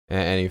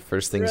Any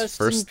first things Rest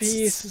first? in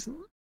peace,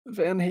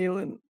 Van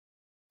Halen.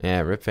 Yeah,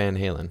 Rip Van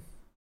Halen.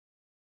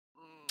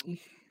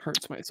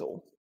 Hurts my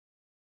soul.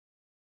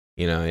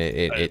 You know,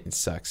 it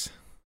sucks.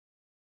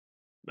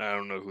 I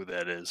don't know who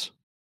that is.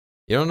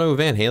 You don't know who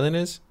Van Halen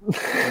is?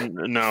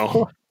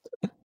 No.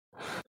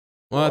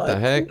 What the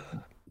heck?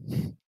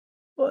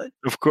 What?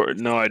 Of course,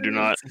 no, I do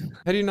not.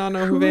 How do you not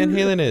know who Van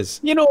Halen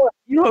is? You know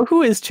what?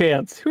 Who is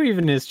Chance? Who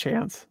even is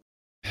Chance?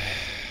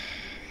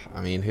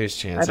 I mean, who's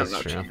I Chance? don't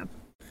That's know true. Chance.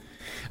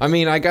 I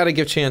mean, I gotta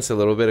give Chance a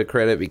little bit of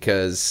credit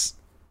because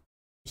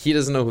he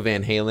doesn't know who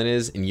Van Halen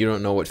is, and you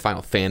don't know what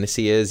Final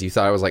Fantasy is. You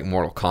thought it was like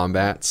Mortal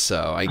Kombat,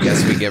 so I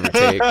guess we give or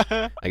take.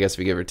 I guess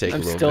we give or take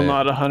I'm a little still bit.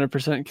 not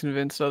 100%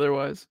 convinced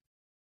otherwise.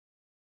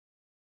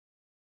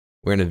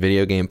 We're in a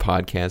video game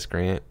podcast,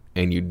 Grant,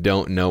 and you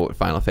don't know what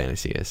Final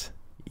Fantasy is.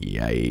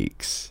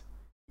 Yikes.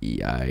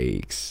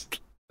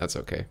 That's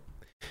okay.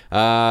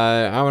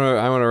 I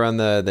wanna run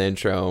the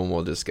intro and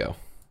we'll just go.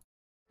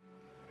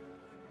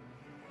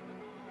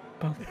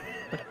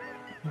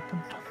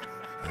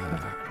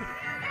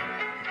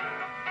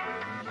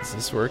 Is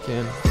this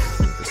working?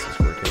 This is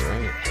working,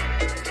 right?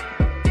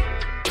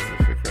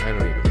 I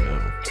don't even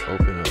know.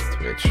 Open up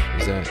Twitch.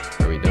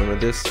 Are we done with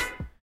this?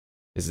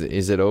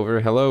 Is it over?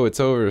 Hello, it's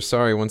over.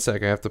 Sorry, one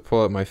sec. I have to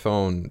pull up my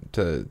phone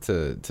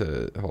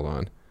to hold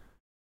on.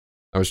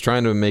 I was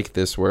trying to make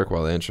this work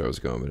while the intro was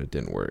going, but it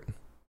didn't work.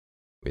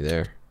 We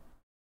there?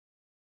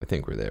 I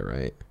think we're there,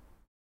 right?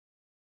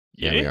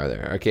 Yeah, we are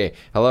there. Okay.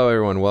 Hello,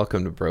 everyone.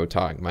 Welcome to Bro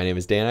Talk. My name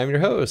is Dan. I'm your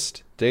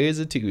host. Today is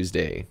a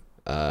Tuesday.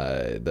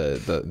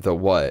 The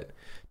what?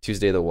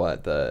 Tuesday the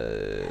what?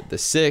 The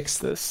 6th.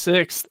 The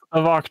 6th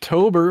of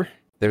October.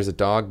 There's a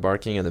dog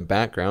barking in the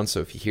background, so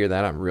if you hear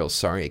that, I'm real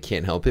sorry. I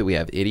can't help it. We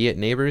have idiot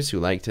neighbors who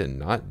like to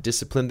not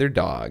discipline their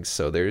dogs,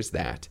 so there's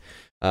that.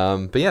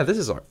 But yeah, this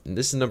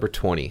is number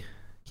 20.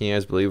 Can you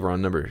guys believe we're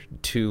on number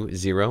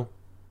 20?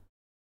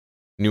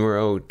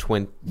 Numero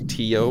 20.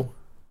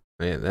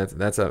 Man,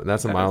 that's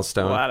a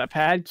milestone. A lot of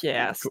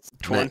podcasts.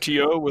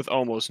 20 with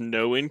almost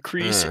no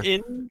increase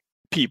in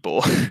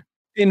people.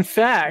 In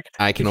fact,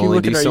 I can if you only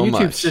look do at our so YouTube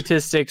much.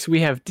 statistics,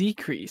 we have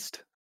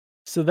decreased.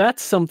 So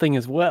that's something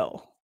as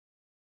well.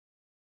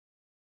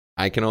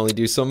 I can only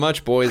do so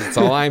much, boys. That's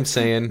all I'm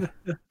saying.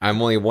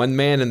 I'm only one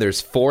man, and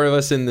there's 4 of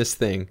us in this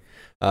thing.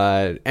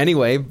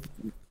 Anyway,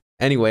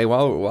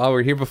 while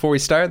we're here, before we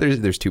start,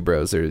 there's 2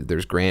 bros.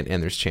 There's Grant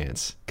and there's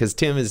Chance, because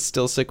Tim is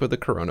still sick with the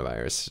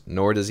coronavirus.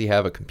 Nor does he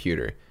have a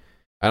computer.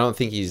 I don't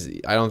think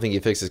he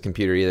fixed his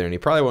computer either, and he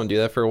probably won't do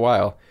that for a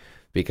while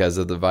because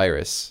of the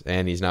virus,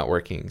 and he's not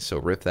working. So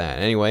rip that.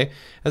 Anyway,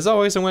 as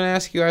always, I'm going to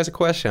ask you guys a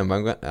question.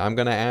 I'm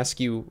going to ask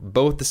you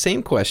both the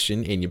same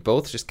question, and you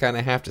both just kind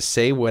of have to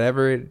say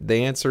whatever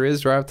the answer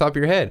is right off the top of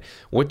your head.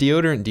 What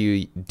deodorant do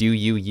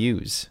you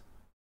use?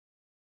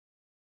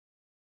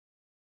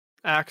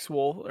 Axe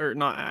Wolf, or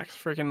not Axe,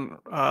 freaking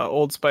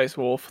Old Spice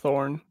Wolf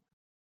Thorn.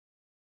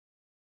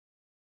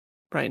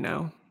 Right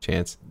now.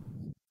 Chance.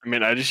 I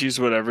mean, I just use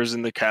whatever's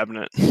in the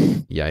cabinet.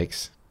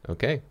 Yikes.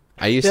 Okay.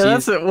 I used to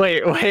that's use... it.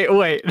 Wait.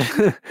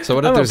 So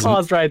what if there's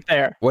pause right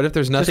there? What if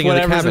there's nothing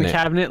Just in the whatever's cabinet? in the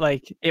cabinet,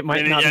 like it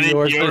might not be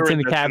yours, but it's in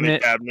the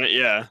cabinet.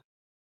 Yeah.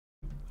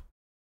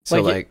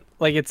 So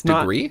like it's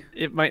degree? not.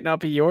 It might not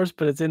be yours,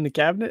 but it's in the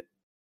cabinet.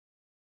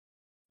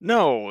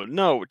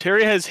 No.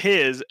 Terry has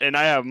his, and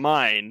I have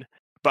mine.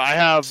 But I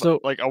have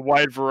like a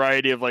wide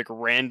variety of like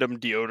random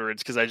deodorants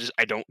because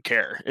I don't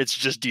care. It's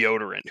just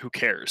deodorant. Who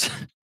cares?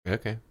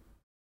 Okay.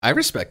 I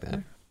respect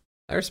that.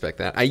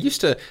 I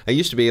used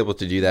to be able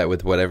to do that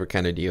with whatever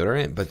kind of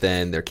deodorant, but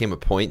then there came a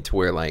point to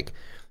where, like,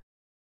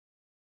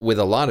 with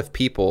a lot of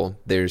people,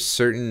 there's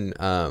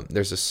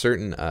a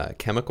certain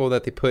chemical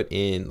that they put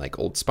in like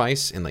Old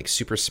Spice and like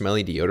super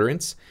smelly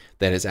deodorants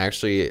that is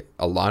actually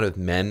a lot of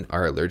men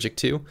are allergic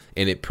to,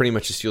 and it pretty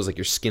much just feels like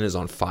your skin is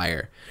on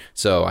fire.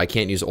 So I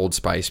can't use Old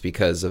Spice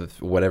because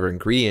of whatever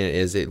ingredient it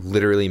is. It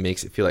literally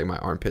makes it feel like my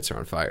armpits are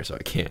on fire, so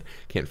I can't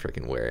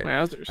freaking wear it.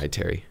 Wowzers. Hi,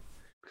 Terry.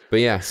 But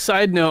yeah.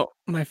 Side note,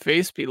 my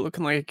face be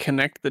looking like a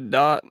connect the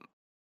dot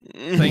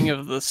thing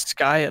of the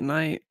sky at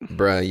night.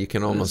 Bruh, you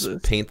can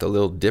almost paint the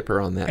little dipper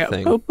on that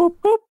thing. Boop, boop,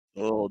 boop.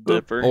 Little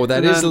dipper. Oh,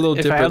 that is a little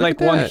dipper. If I had Look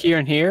like at one that. here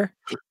and here,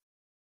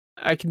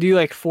 I could do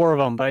like 4 of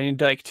them, but I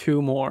need like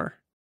 2 more.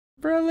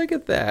 Bruh, look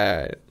at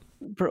that.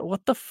 Bro,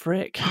 what the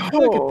frick?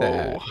 Look at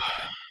that.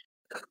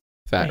 I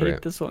Fat hate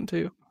rip. this one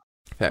too.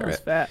 Fat That was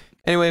rip. fat.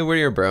 Anyway, we're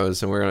your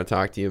bros, and we're going to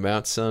talk to you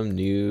about some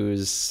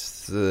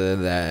news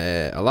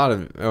that a lot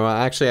of... Well,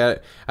 actually,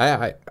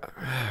 I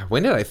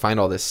when did I find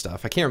all this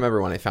stuff? I can't remember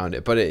when I found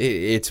it, but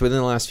it's within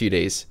the last few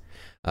days.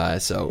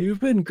 So You've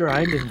been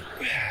grinding.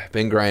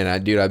 been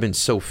grinding. Dude, I've been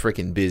so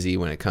freaking busy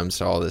when it comes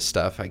to all this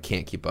stuff. I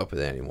can't keep up with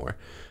it anymore.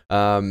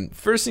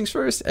 First things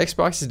first,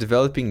 Xbox is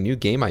developing new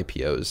game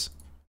IPOs.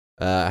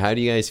 How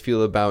do you guys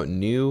feel about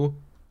new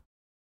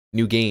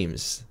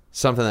games?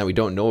 Something that we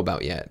don't know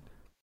about yet.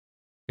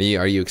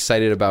 Are you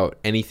excited about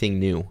anything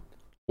new?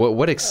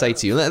 What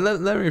excites you? Let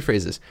me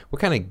rephrase this.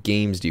 What kind of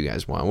games do you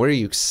guys want? What are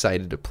you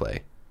excited to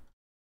play?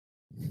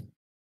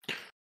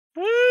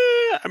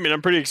 I mean,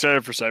 I'm pretty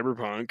excited for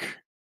Cyberpunk.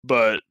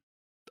 But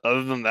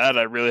other than that,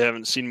 I really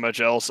haven't seen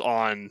much else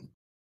on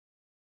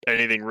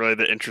anything really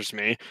that interests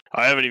me.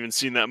 I haven't even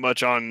seen that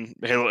much on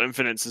Halo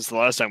Infinite since the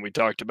last time we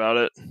talked about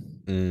it.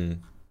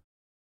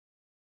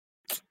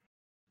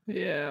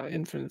 Yeah,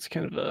 Infinite's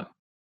kind of a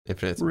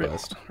Infinite's a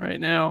bust right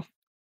now.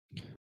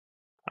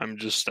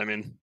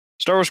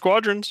 Star Wars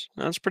Squadrons,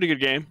 that's a pretty good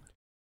game.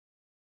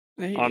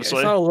 Honestly,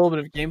 I saw a little bit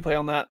of gameplay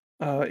on that.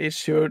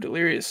 H2O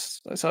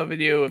Delirious. I saw a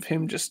video of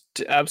him just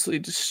absolutely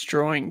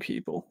destroying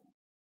people.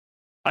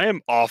 I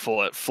am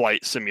awful at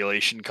flight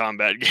simulation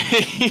combat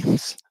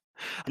games.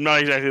 I'm not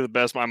exactly the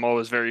best, but I'm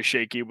always very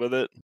shaky with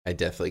it. I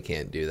definitely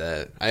can't do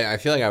that. I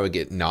feel like I would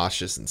get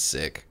nauseous and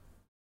sick.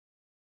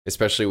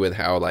 Especially with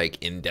how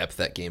like in depth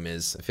that game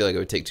is. I feel like it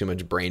would take too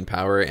much brain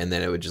power and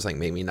then it would just like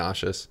make me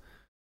nauseous.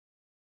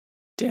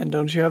 Dan,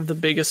 don't you have the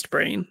biggest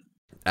brain?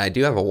 I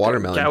do have a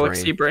watermelon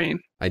Galaxy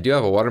brain. I do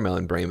have a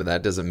watermelon brain, but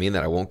that doesn't mean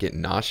that I won't get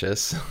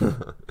nauseous.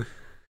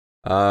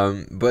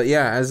 But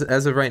yeah,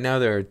 as of right now,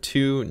 there are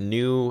 2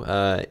 new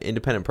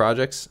independent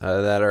projects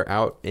that are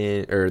out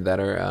in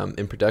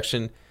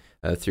production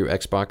through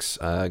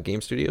Xbox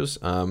Game Studios.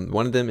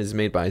 One of them is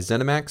made by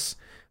ZeniMax,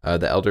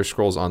 the Elder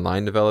Scrolls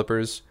Online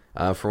developers.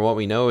 From what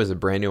we know, is a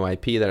brand new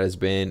IP that has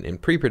been in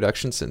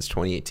pre-production since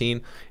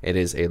 2018. It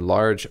is a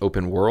large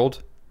open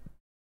world.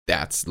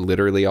 That's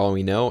literally all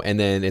we know. And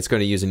then it's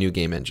going to use a new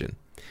game engine.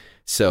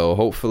 So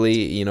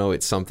hopefully,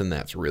 it's something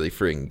that's really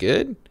freaking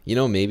good.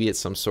 Maybe it's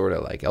some sort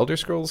of like Elder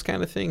Scrolls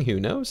kind of thing. Who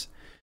knows?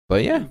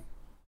 But yeah.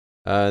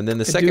 And then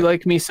I do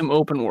like me some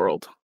open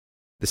world.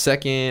 The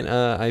second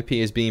IP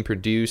is being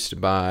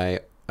produced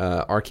by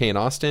Arcane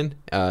Austin.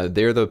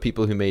 They're the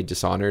people who made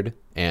Dishonored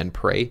and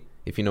Prey,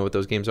 if you know what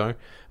those games are.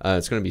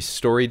 It's going to be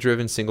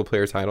story-driven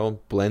single-player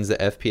title, blends the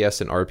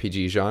FPS and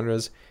RPG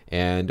genres,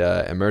 and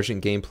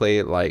emergent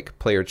gameplay like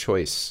player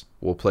choice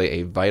will play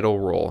a vital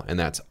role, and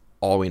that's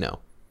all we know.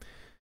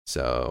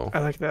 So I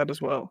like that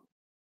as well.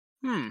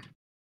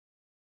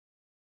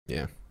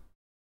 Yeah.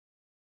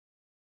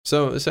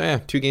 So yeah,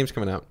 2 games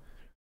coming out.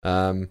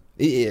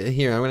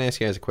 Here, I want to ask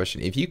you guys a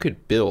question. If you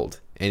could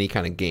build any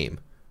kind of game,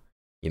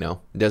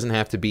 it doesn't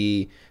have to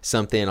be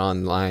something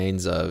on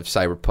lines of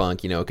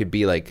Cyberpunk. It could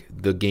be like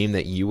the game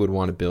that you would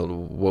want to build.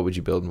 What would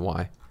you build and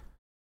why?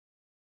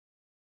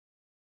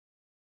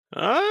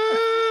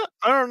 I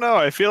don't know.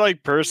 I feel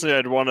like personally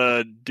I'd want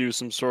to do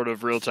some sort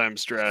of real-time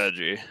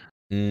strategy.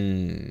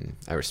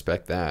 I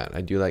respect that.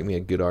 I do like me a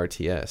good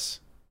RTS.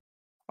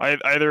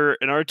 Either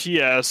an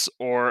RTS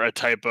or a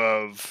type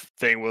of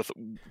thing with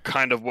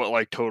kind of what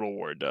like Total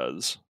War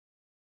does.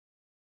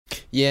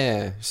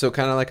 Yeah, so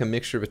kind of like a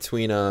mixture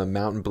between a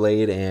Mountain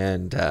Blade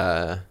and like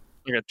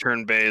a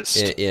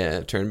turn-based.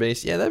 Yeah,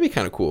 turn-based. Yeah, that'd be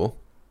kind of cool.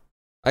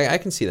 I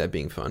can see that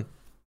being fun.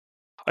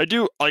 I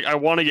do like. I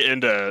want to get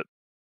into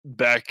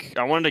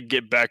I wanted to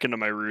get back into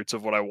my roots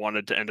of what I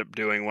wanted to end up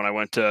doing when I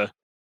went to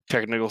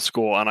technical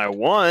school, and I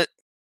want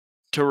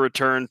to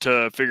return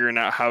to figuring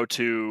out how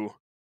to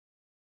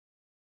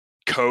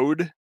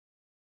code,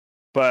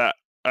 but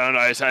I don't know.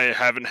 I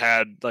haven't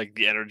had like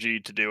the energy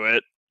to do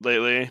it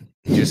lately.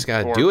 You just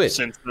gotta do it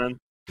since then.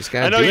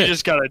 I know you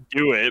just gotta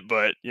do it,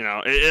 but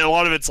a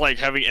lot of it's like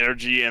having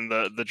energy and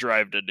the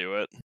drive to do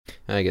it.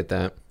 I get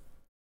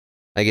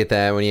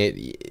that when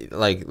you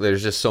like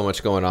there's just so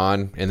much going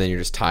on and then you're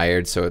just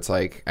tired, so it's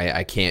like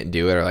I can't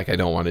do it, or like I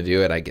don't want to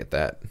do it. I get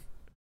that.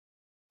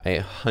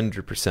 I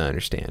 100%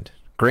 understand.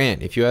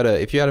 Grant, if you had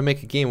to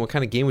make a game, what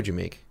kind of game would you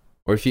make?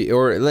 Or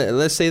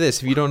let's say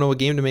this, if you don't know what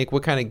game to make,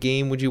 what kind of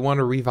game would you want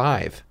to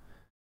revive?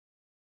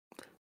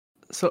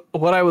 So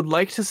what I would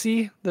like to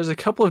see, there's a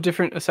couple of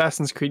different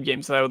Assassin's Creed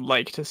games that I would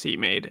like to see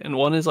made, and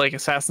one is like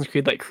Assassin's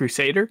Creed like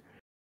Crusader.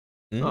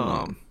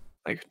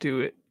 Like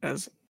do it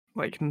as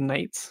like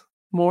Knights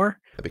more.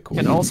 That'd be cool.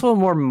 And also a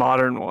more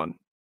modern one.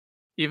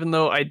 Even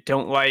though I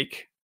don't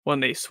like when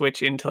they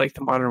switch into like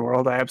the modern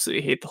world, I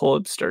absolutely hate the whole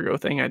Abstergo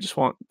thing. I just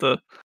want the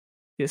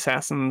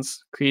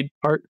Assassin's Creed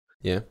part.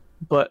 Yeah.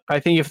 But I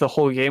think if the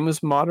whole game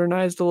was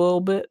modernized a little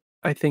bit,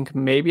 I think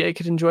maybe I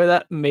could enjoy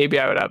that. Maybe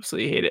I would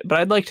absolutely hate it, but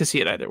I'd like to see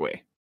it either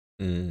way.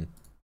 I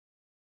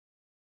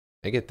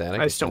get that.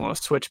 I just don't want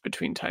to switch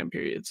between time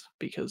periods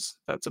because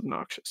that's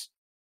obnoxious.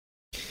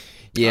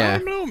 Yeah. I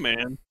don't know,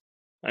 man.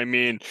 I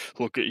mean,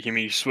 look at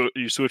you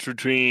switch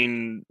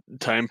between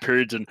time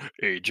periods and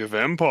Age of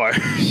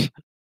Empires.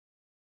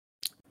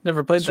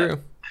 Never played that. True.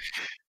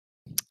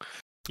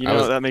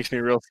 That makes me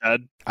real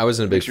sad. I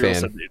wasn't a big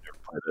fan.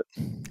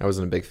 I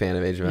wasn't a big fan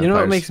of Age of Empires. You know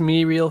what makes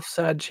me real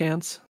sad,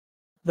 Chance?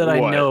 That I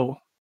know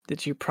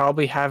that you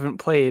probably haven't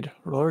played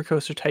Roller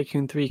Coaster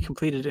Tycoon 3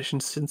 Complete Edition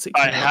since it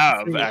came out. I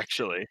have,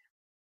 actually.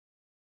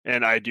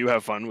 And I do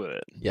have fun with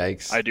it.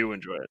 Yikes. I do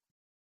enjoy it.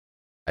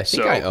 I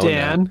think I own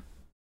Dan, that.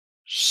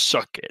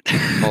 Suck it.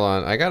 Hold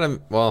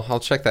on. I'll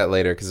check that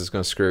later because it's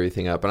going to screw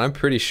everything up. But I'm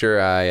pretty sure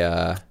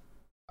I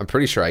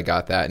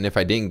got that. And if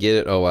I didn't get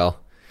it, oh well.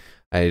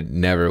 I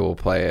never will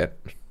play it.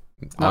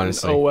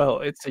 Honestly. Oh well,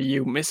 it's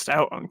you missed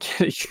out on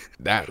getting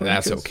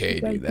that's okay,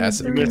 dude. That's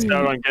okay. You missed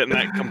out on getting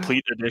that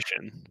complete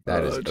edition.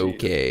 That is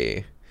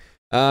okay.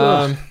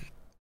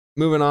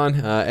 moving on.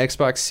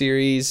 Xbox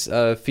Series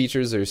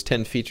features. There's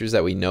 10 features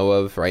that we know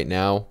of right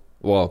now.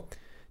 Well,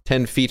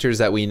 10 features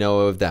that we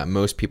know of that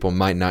most people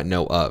might not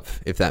know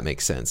of, if that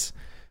makes sense.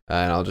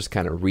 And I'll just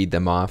kind of read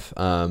them off.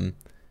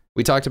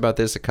 We talked about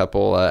this a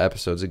couple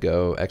episodes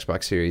ago.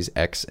 Xbox Series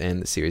X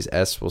and the Series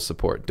S will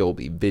support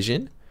Dolby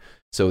Vision.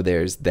 So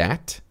there's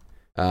that.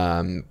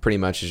 Pretty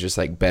much it's just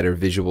like better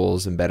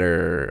visuals and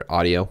better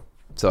audio.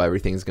 So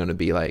everything's going to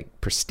be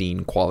like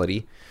pristine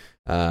quality.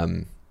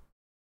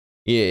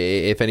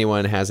 If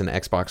anyone has an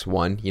Xbox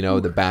One, you know,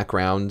 the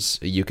backgrounds,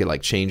 you could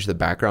like change the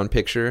background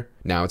picture.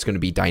 Now it's going to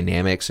be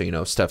dynamic. So, you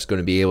know, stuff's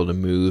going to be able to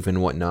move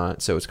and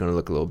whatnot. So it's going to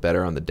look a little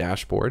better on the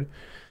dashboard.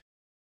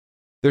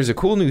 There's a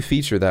cool new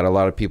feature that a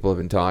lot of people have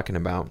been talking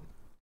about,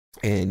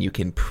 and you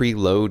can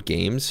preload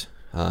games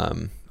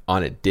on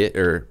a disc,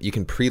 or you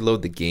can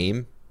preload the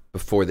game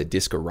before the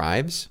disc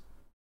arrives,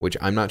 which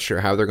I'm not sure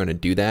how they're going to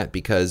do that,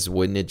 because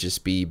wouldn't it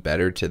just be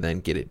better to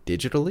then get it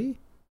digitally?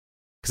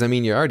 Because I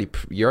mean, you're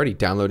already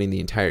downloading the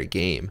entire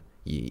game.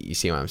 You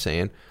see what I'm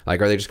saying?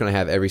 Like, are they just going to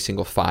have every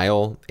single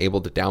file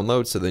able to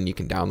download, so then you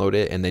can download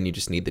it, and then you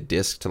just need the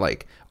disc to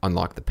like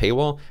unlock the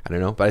paywall? I don't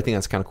know, but I think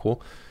that's kind of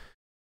cool.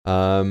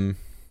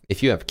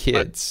 If you have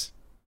kids,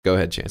 go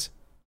ahead, Chance.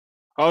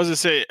 I was gonna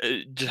say,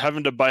 just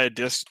having to buy a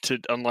disc to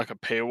unlock a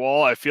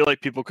paywall, I feel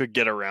like people could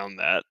get around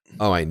that.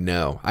 Oh, I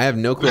know. I have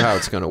no clue how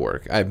it's gonna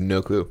work. I have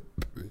no clue.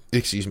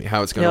 Excuse me,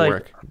 how it's gonna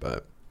work.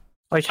 But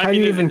like, how do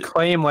you even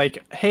claim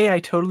like, hey, I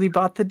totally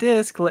bought the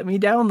disc, let me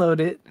download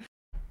it?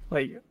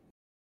 Like,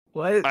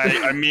 what?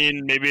 I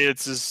mean, maybe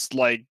it's as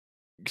like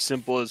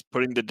simple as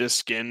putting the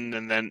disc in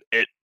and then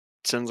it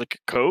sends like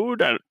a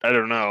code. I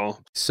don't know.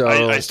 So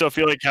I still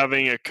feel like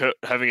having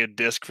a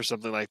disc for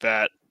something like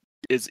that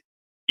is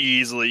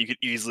you could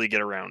easily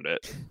get around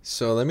it.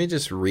 So let me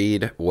just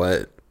read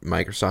what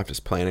Microsoft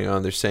is planning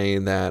on. They're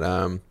saying that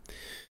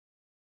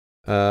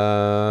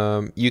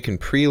you can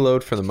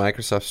preload from the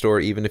Microsoft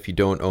Store even if you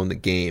don't own the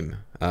game.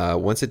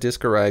 Once a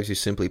disc arrives, you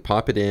simply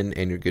pop it in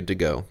and you're good to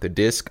go. The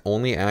disc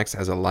only acts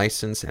as a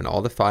license, and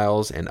all the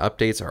files and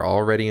updates are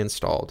already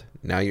installed.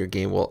 Now your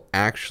game will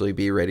actually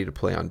be ready to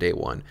play on day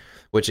one.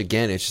 Which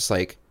again, it's just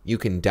like, you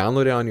can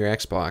download it on your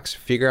Xbox,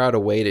 figure out a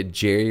way to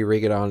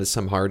jerry-rig it onto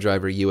some hard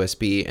drive or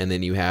USB, and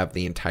then you have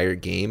the entire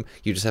game.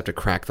 You just have to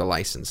crack the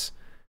license.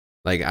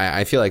 Like,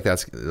 I feel like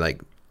that's like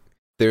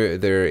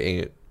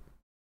they're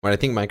what I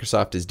think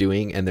Microsoft is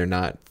doing, and they're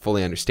not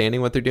fully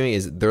understanding what they're doing,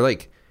 is they're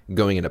like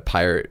going into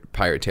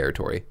pirate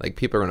territory. Like,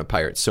 people are going to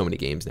pirate so many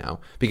games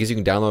now because you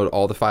can download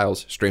all the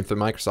files straight from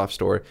the Microsoft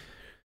Store.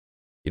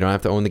 You don't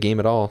have to own the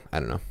game at all. I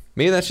don't know.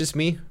 Maybe that's just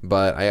me,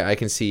 but I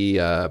can see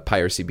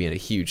piracy being a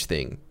huge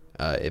thing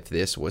if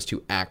this was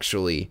to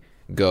actually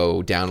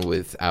go down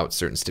without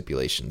certain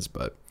stipulations.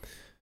 But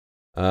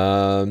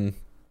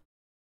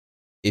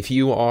if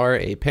you are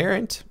a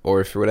parent,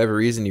 or if for whatever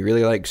reason you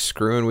really like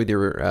screwing with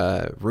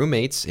your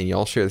roommates and you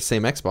all share the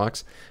same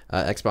Xbox,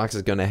 Xbox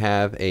is going to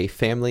have a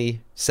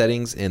family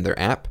settings in their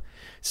app.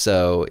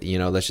 So, you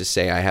know, let's just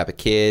say I have a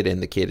kid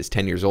and the kid is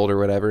 10 years old or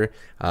whatever.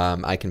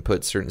 I can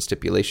put certain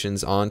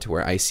stipulations on to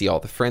where I see all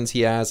the friends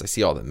he has. I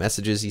see all the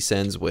messages he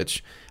sends,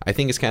 which I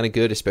think is kind of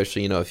good,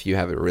 especially, you know, if you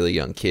have a really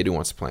young kid who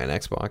wants to play on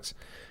Xbox.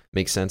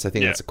 Makes sense. I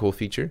think that's a cool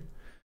feature.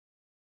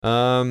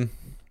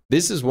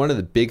 This is one of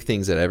the big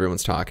things that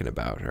everyone's talking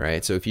about. All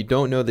right. So if you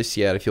don't know this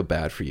yet, I feel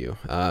bad for you.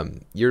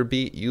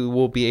 You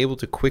will be able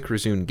to quick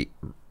resume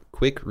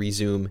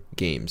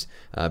games.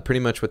 Pretty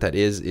much what that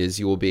is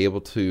you will be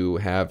able to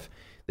have,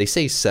 they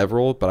say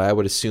several, but I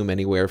would assume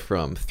anywhere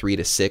from 3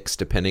 to 6,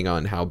 depending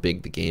on how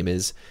big the game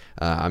is.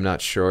 I'm not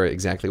sure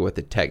exactly what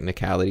the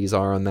technicalities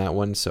are on that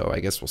one, so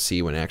I guess we'll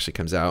see when it actually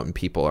comes out and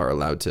people are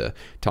allowed to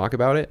talk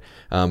about it.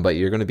 But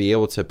you're going to be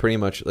able to pretty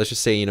much, let's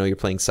just say, you know, you're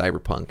playing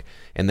Cyberpunk,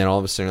 and then all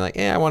of a sudden you're like,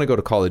 I want to go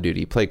to Call of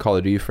Duty. You play Call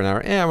of Duty for an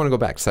hour, I want to go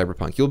back to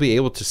Cyberpunk. You'll be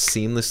able to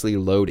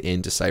seamlessly load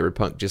into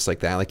Cyberpunk just like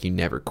that, like you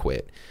never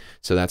quit.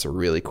 So that's a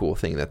really cool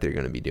thing that they're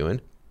going to be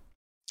doing.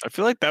 I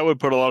feel like that would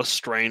put a lot of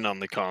strain on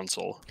the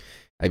console.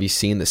 Have you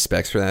seen the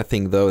specs for that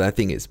thing, though? That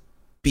thing is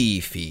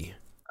beefy.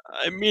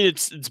 I mean,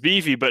 it's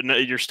beefy, but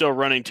you're still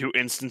running 2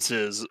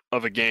 instances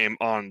of a game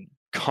on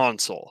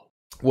console.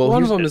 Well,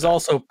 one of them is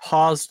also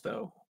paused,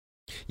 though.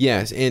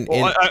 Yes,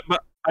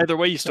 but either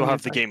way, you still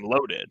have the game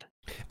loaded.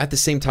 At the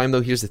same time,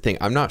 though, here's the thing.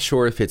 I'm not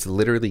sure if it's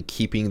literally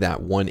keeping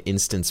that one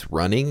instance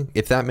running,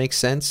 if that makes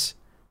sense.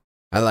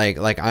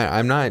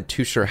 I'm not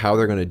too sure how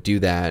they're going to do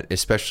that,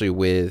 especially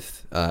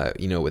with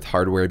with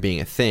hardware being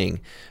a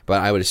thing.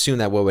 But I would assume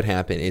that what would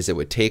happen is it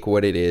would take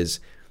what it is,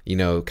 you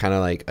know, kind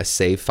of like a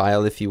save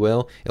file, if you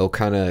will. It'll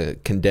kind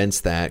of condense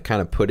that,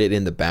 kind of put it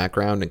in the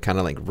background and kind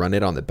of like run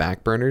it on the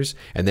back burners.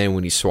 And then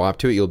when you swap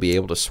to it, you'll be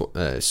able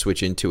to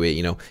switch into it.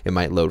 You know, it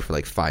might load for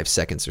like 5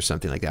 seconds or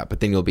something like that,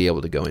 but then you'll be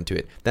able to go into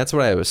it. That's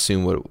what I would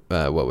assume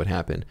what would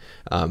happen.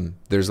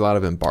 There's a lot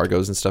of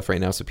embargoes and stuff right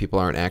now, so people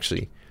aren't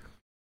actually.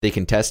 They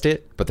can test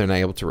it, but they're not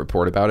able to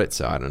report about it,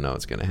 so I don't know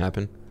what's going to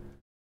happen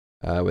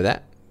with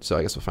that. So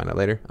I guess we'll find out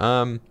later.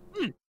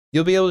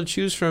 You'll be able to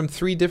choose from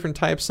 3 different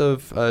types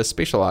of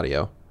spatial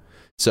audio.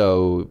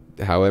 So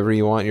however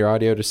you want your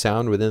audio to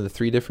sound within the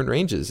 3 different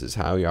ranges is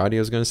how your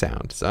audio is going to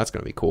sound. So that's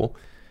going to be cool.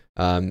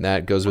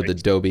 That goes with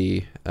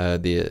Adobe,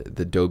 the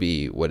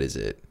Adobe, what is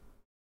it?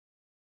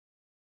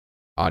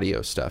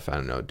 Audio stuff. I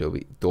don't know.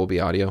 Dolby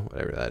Audio,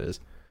 whatever that is.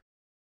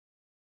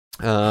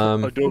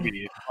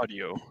 Adobe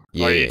Audio.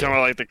 Yeah. Are you talking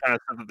about like the kind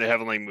of stuff that they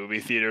have in like movie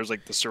theaters,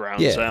 like the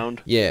surround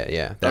sound?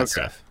 Yeah, that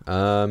stuff.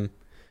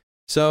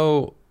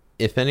 So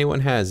if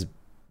anyone has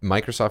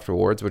Microsoft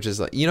Rewards, which is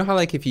like, you know how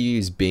like if you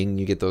use Bing,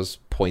 you get those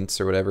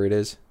points or whatever it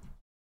is.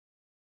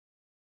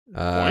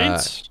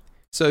 Points?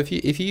 So if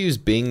you use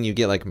Bing, you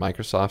get like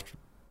Microsoft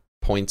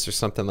points or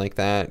something like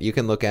that. You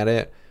can look at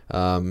it.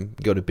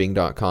 Go to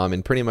bing.com,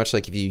 and pretty much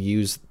like if you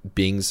use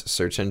Bing's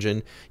search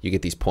engine, you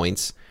get these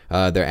points.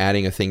 They're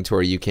adding a thing to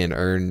where you can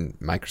earn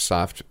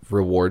Microsoft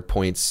reward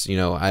points. You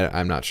know,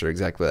 I'm not sure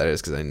exactly what that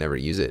is because I never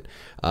use it.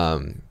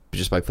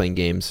 Just by playing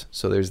games.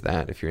 So there's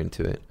that if you're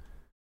into it.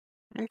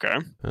 Okay.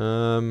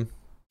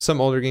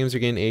 Some older games are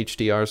getting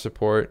HDR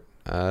support.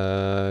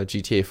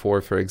 GTA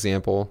 4, for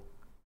example.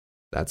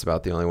 That's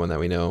about the only one that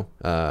we know.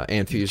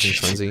 And Fusion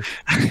Frenzy.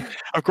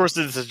 Of course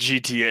it's a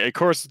GTA. Of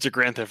course it's a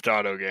Grand Theft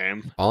Auto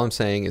game. All I'm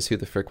saying is who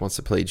the frick wants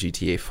to play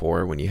GTA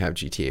 4 when you have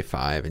GTA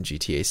 5 and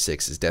GTA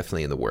 6 is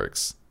definitely in the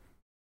works?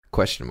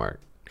 Question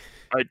mark.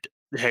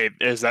 Hey,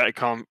 is that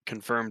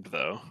confirmed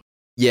though?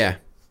 Yeah.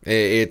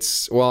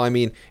 It's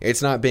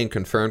not been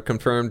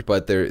confirmed,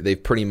 but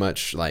they've pretty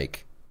much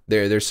like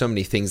there's so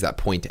many things that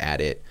point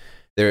at it.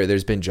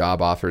 There's been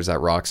job offers at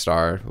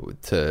Rockstar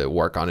to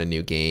work on a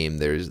new game.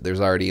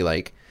 There's already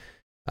like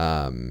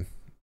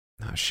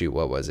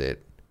what was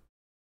it?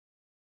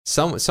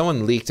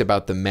 Someone leaked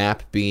about the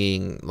map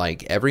being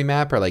like every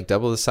map or like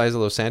double the size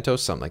of Los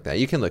Santos, something like that.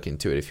 You can look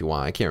into it if you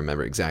want. I can't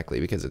remember exactly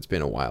because it's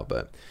been a while,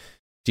 but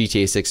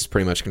GTA 6 is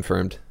pretty much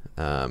confirmed.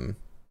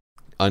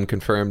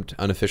 Unconfirmed,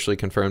 unofficially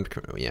confirmed.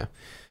 Yeah.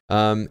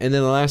 And then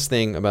the last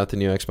thing about the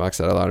new Xbox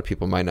that a lot of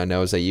people might not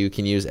know is that you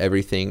can use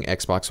everything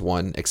Xbox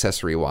One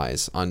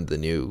accessory-wise on the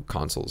new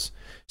consoles.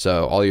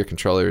 So all your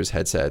controllers,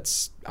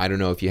 headsets, I don't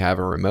know if you have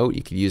a remote,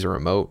 you could use a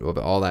remote, but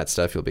all that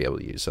stuff you'll be able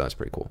to use. So that's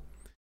pretty cool.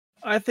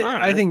 I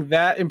think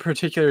that in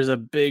particular is a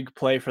big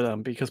play for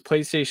them because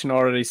PlayStation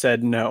already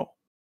said no.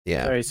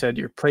 Yeah. They already said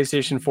your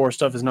PlayStation 4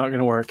 stuff is not going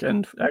to work.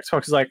 And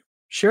Xbox is like,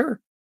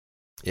 sure.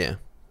 Yeah.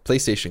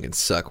 PlayStation can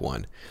suck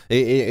one.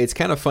 It's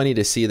kind of funny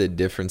to see the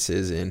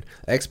differences in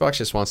Xbox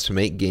just wants to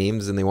make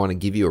games and they want to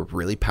give you a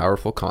really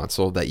powerful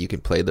console that you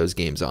can play those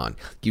games on.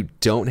 You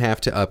don't have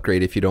to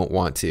upgrade if you don't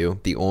want to.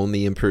 The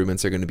only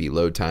improvements are going to be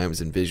load times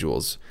and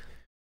visuals.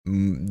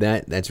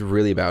 That's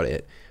really about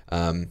it.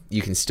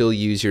 You can still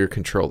use your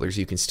controllers.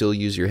 You can still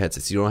use your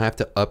headsets. You don't have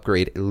to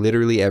upgrade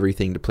literally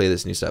everything to play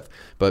this new stuff.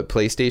 But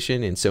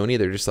PlayStation and Sony,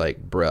 they're just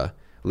like, bruh.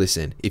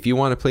 Listen, if you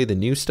want to play the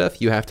new stuff,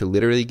 you have to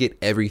literally get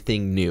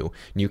everything new.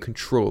 New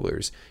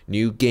controllers,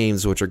 new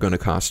games, which are going to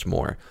cost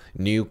more,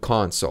 new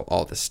console,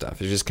 all this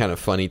stuff. It's just kind of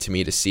funny to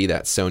me to see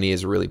that Sony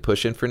is really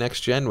pushing for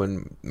next gen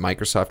when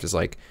Microsoft is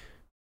like,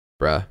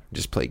 bruh,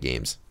 just play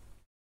games.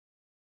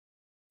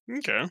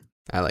 Okay.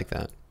 I like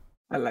that.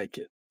 I like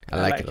it.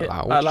 I like it a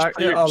lot. I like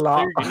it a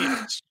lot.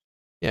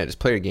 Yeah, just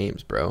play your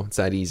games, bro. It's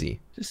that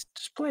easy. Just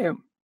play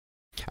them.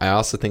 I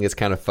also think it's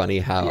kind of funny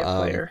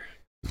how...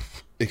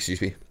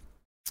 excuse me.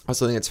 I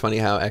also think it's funny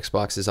how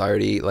Xbox is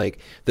already like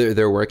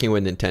they're working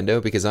with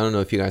Nintendo because I don't know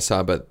if you guys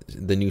saw, but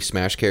the new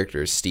Smash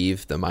character is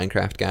Steve, the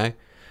Minecraft guy.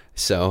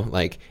 So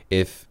like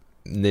if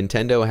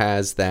Nintendo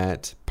has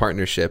that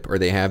partnership or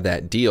they have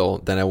that deal,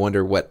 then I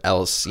wonder what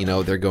else,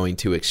 they're going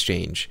to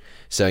exchange.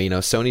 So,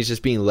 Sony's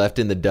just being left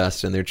in the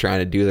dust and they're trying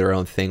to do their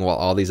own thing while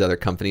all these other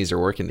companies are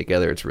working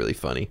together. It's really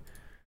funny.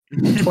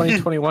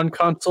 2021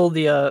 console,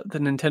 the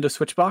Nintendo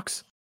Switch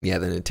box. Yeah,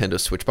 the Nintendo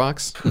Switch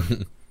box.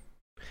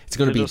 It's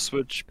going to be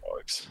Switch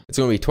box. It's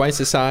going to be twice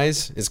the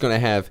size. It's going to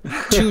have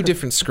 2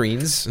 different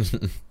screens.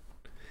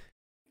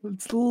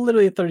 It's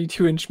literally a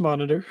 32-inch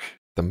monitor.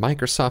 The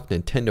Microsoft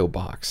Nintendo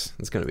box.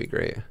 It's going to be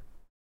great.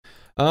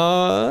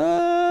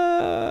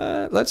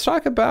 Let's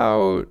talk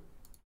about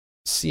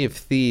Sea of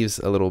Thieves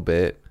a little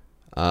bit.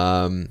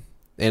 And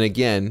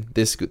again,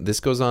 this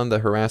goes on the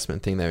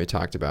harassment thing that we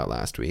talked about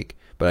last week.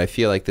 But I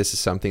feel like this is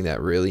something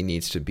that really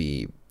needs to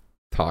be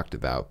talked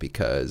about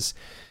because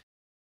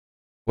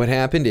what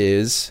happened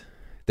is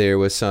there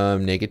was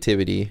some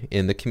negativity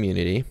in the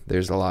community.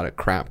 There's a lot of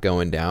crap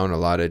going down, a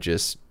lot of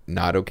just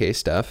not okay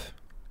stuff.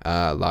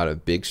 A lot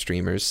of big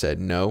streamers said,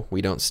 no,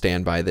 we don't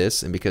stand by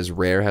this. And because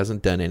Rare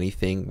hasn't done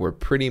anything, we're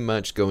pretty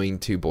much going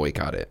to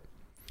boycott it.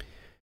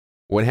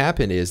 What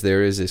happened is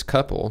there is this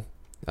couple,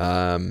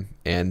 and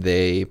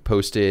they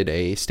posted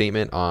a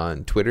statement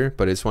on Twitter,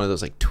 but it's one of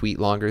those like tweet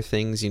longer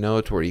things,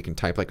 to where you can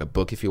type like a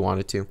book if you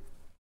wanted to.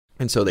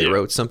 And so they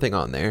wrote something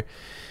on there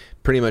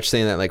pretty much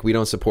saying that like we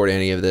don't support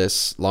any of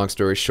this. Long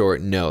story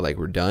short, no, like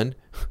we're done.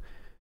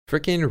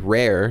 Freaking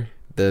Rare,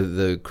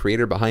 the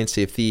creator behind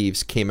Sea of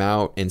Thieves, came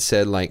out and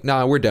said like,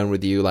 nah, we're done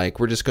with you. Like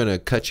we're just gonna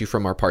cut you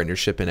from our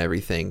partnership and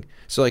everything.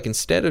 So like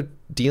instead of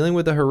dealing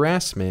with the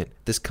harassment,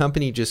 this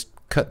company just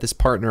cut this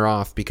partner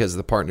off because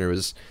the partner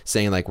was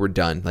saying like, we're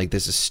done, like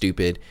this is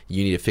stupid,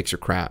 you need to fix your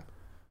crap.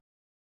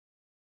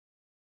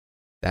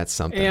 That's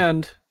something.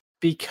 And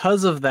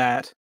because of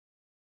that,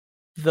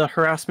 the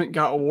harassment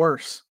got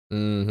worse.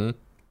 Mm-hmm.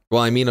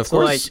 Well, I mean, of So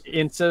course, like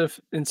instead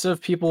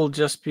of people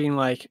just being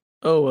like,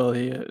 oh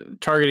well,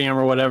 targeting him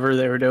or whatever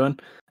they were doing,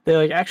 they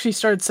like actually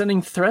started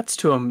sending threats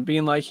to him,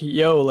 being like,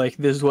 yo, like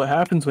this is what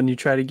happens when you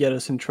try to get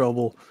us in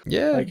trouble.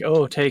 yeah, Like,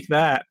 oh, take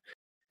that.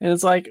 And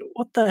it's like,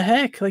 what the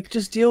heck? Like,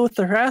 just deal with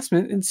the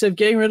harassment instead of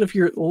getting rid of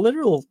your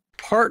literal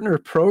partner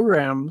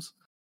programs.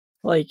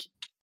 Like,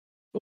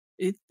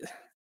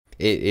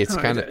 it's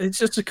kind of, it's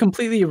just a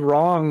completely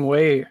wrong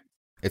way.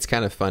 it's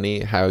kind of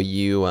funny how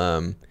you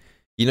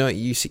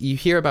you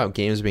hear about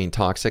games being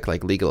toxic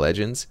like League of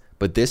Legends,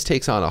 but this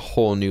takes on a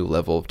whole new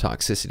level of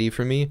toxicity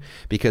for me,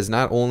 because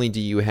not only do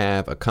you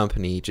have a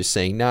company just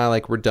saying, nah,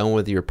 like we're done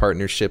with your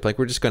partnership, like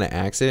we're just going to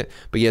axe it,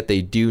 but yet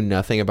they do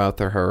nothing about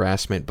the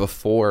harassment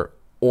before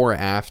or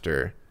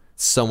after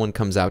someone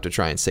comes out to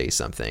try and say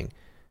something.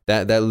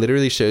 That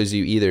literally shows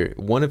you either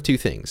one of two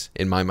things,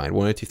 in my mind,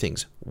 one of two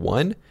things.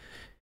 One,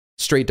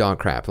 straight dog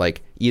crap.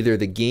 Like either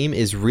the game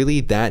is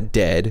really that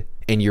dead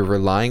and you're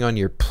relying on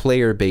your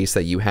player base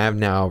that you have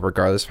now,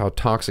 regardless of how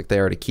toxic they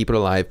are, to keep it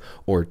alive,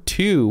 or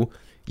two,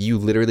 you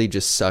literally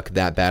just suck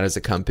that bad as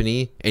a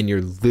company and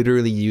you're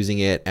literally using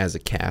it as a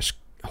cash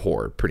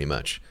whore, pretty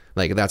much.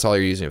 Like that's all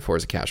you're using it for,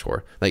 is a cash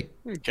whore. Like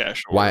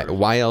Cash whore.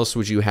 why else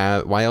would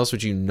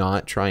you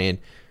not try and,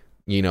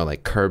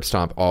 like curb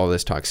stomp all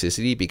this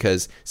toxicity,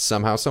 because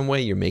somehow, some way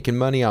you're making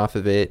money off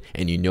of it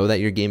and you know that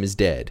your game is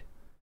dead.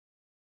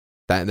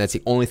 That's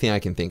the only thing I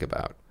can think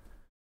about.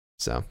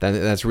 So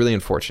that's really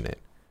unfortunate.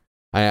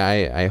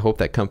 I hope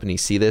that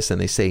companies see this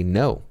and they say,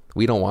 no,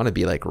 we don't want to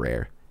be like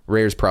Rare.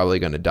 Rare's probably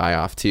going to die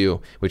off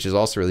too, which is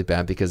also really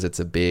bad because it's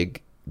a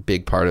big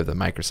part of the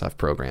Microsoft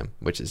program,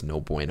 which is no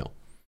bueno.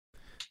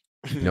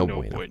 No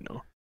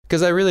bueno.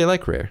 Because I really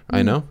like Rare.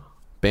 I know.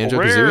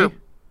 Banjo-Kazooie?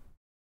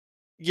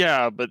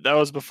 Yeah, but that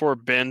was before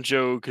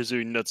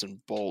Banjo-Kazooie Nuts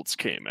and Bolts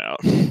came out.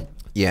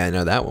 Yeah,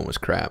 no, that one was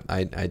crap.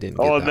 I didn't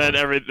get and that then one.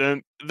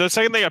 everything. The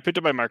second they got picked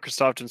up by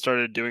Microsoft and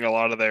started doing a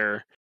lot of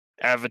their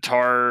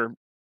avatar,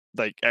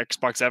 like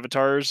Xbox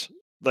avatars,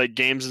 like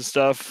games and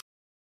stuff,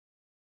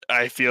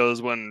 I feel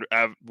is when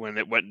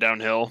it went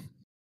downhill.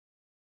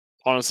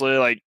 Honestly,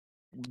 like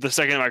the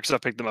second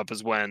Microsoft picked them up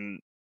is when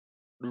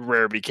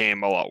Rare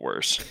became a lot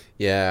worse.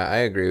 Yeah, I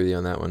agree with you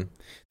on that one.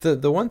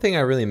 The one thing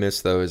I really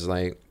miss though is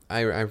like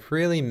I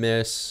really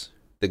miss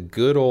the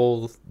good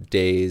old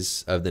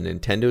days of the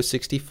Nintendo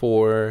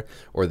 64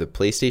 or the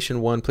PlayStation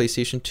 1,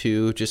 PlayStation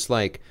 2, just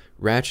like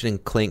Ratchet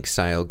and Clank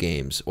style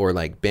games, or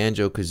like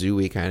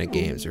Banjo-Kazooie kind of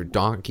games, or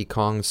Donkey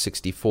Kong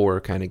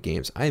 64 kind of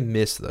games. I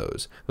miss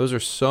those. Those are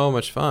so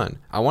much fun.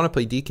 I want to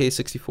play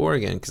DK64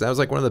 again because that was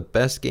like one of the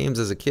best games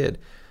as a kid.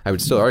 I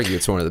would still argue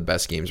it's one of the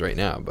best games right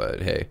now,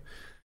 but hey.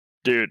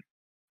 Dude,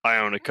 I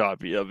own a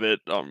copy of it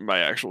on my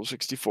actual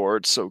 64.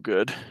 It's so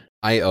good.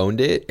 I owned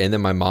it, and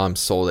then my mom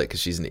sold it because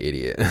she's an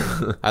idiot.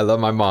 I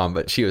love my mom,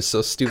 but she was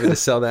so stupid to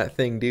sell that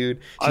thing, dude.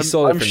 She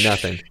sold it for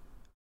nothing.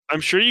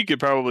 I'm sure you could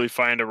probably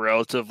find a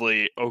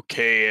relatively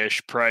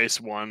okay-ish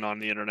price one on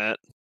the internet,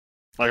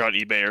 like on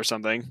eBay or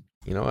something.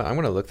 You know what? I'm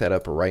going to look that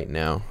up right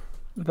now.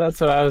 That's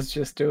what I was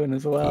just doing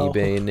as well.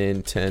 eBay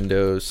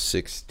Nintendo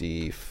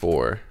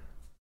 64.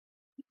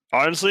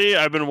 Honestly,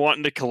 I've been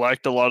wanting to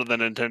collect a lot of the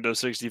Nintendo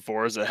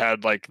 64s that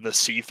had like the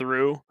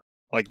see-through,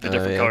 like the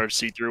different colored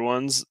see-through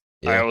ones.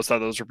 Yeah. I always thought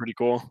those were pretty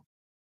cool.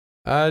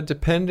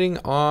 Depending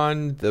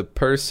on the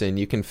person,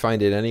 you can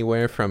find it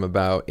anywhere from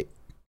about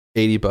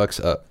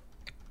 $80 up.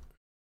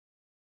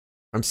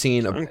 I'm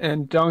seeing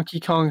and Donkey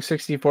Kong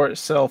 64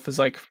 itself is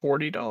like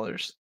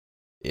 $40.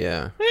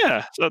 Yeah.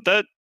 Yeah, so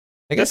I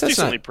guess that's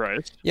decently not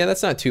priced. Yeah,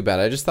 that's not too bad.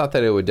 I just thought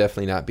that it would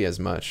definitely not be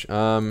as much.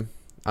 I'm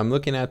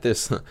looking at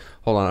this.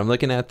 Hold on, I'm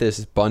looking at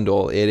this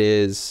bundle. It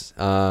is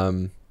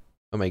oh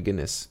my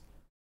goodness.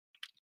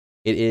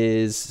 It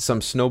is some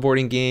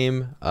snowboarding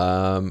game,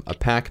 a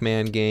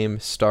Pac-Man game,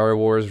 Star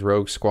Wars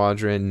Rogue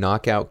Squadron,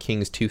 Knockout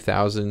Kings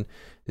 2000,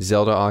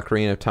 Zelda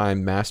Ocarina of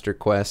Time, Master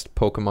Quest,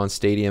 Pokemon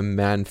Stadium,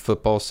 Madden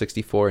Football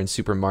 64, and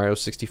Super Mario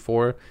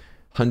 64.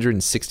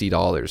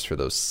 $160 for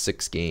those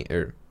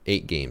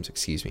 8 games,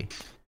 excuse me.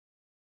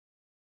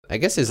 I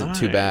guess isn't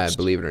too bad,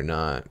 believe it or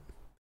not.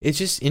 It's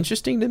just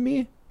interesting to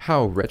me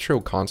how retro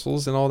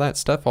consoles and all that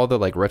stuff, all the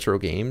like retro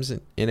games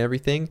and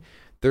everything,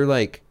 they're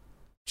like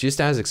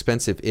just as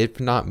expensive, if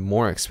not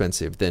more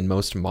expensive than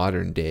most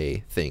modern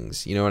day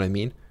things. You know what I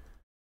mean?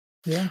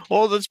 Yeah.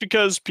 Well, that's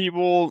because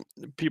people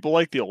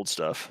like the old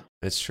stuff.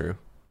 It's true.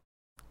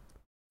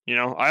 You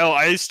know,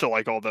 I still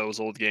like all those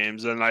old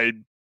games, and I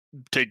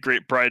take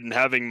great pride in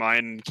having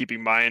mine and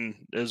keeping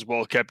mine as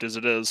well kept as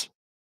it is.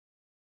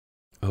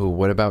 Oh,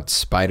 what about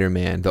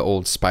Spider-Man, the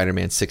old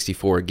Spider-Man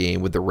 64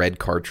 game with the red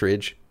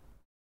cartridge?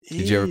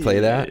 Did you ever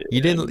play that?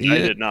 You didn't? I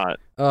did not.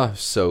 Oh,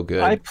 so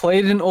good. I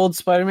played an old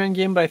Spider-Man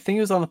game, but I think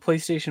it was on the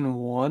PlayStation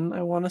 1,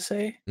 I want to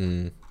say.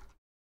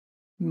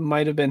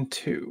 Might have been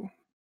 2.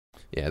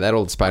 Yeah, that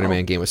old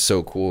Spider-Man game was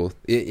so cool.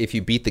 If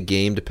you beat the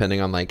game,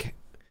 depending on like,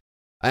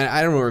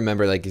 I don't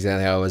remember like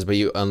exactly how it was, but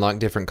you unlock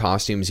different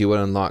costumes. You would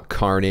unlock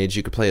Carnage.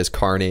 You could play as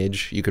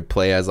Carnage. You could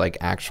play as like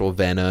actual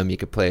Venom. You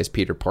could play as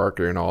Peter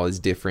Parker and all his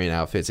different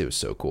outfits. It was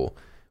so cool.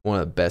 One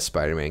of the best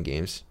Spider-Man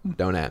games.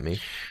 Don't at me.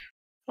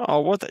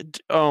 Oh,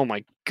 oh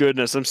my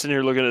goodness! I'm sitting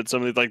here looking at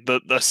some of the, like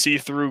the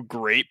see-through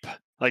grape,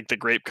 like the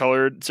grape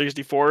colored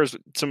 64s.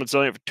 Someone's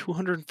selling it for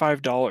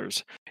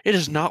 $205. It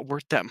is not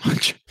worth that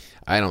much.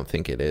 I don't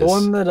think it is.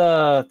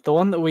 The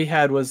one that we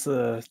had was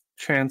the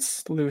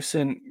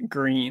translucent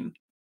green.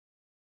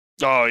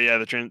 Oh yeah,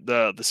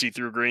 the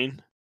see-through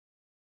green.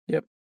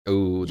 Yep.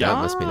 Oh, that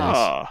must be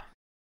nice.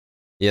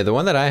 Yeah, the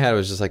one that I had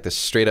was just like the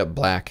straight up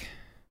black.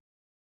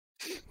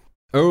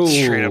 Oh,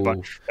 straight up black.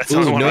 That's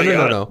not the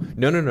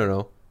one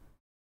no.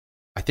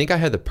 I think I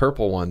had the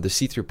purple one, the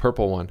see-through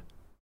purple one.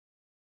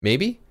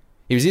 Maybe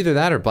it was either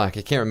that or black.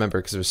 I can't remember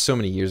because it was so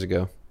many years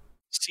ago.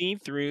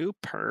 See-through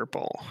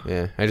purple.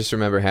 Yeah, I just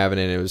remember having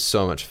it. And it was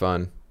so much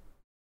fun.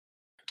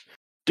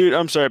 Dude,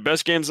 I'm sorry.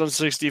 Best games on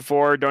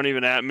 64, don't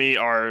even at me,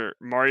 are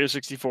Mario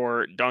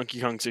 64, Donkey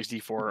Kong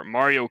 64,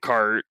 Mario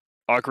Kart,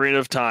 Ocarina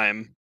of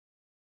Time,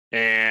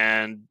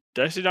 and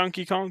did I say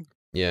Donkey Kong?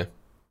 Yeah.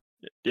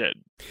 Yeah.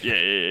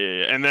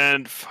 And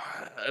then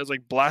it was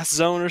like Blast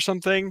Zone or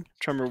something. I'm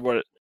trying to remember what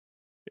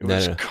it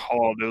was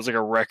called. It was like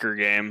a wrecker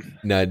game.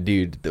 Nah,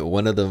 dude,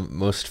 one of the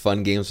most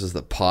fun games was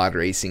the pod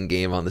racing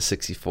game on the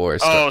 64.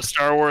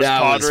 Star Wars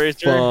Pod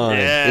Racer. Fun.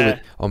 Yeah.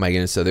 Oh my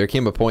goodness. So there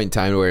came a point in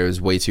time where it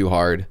was way too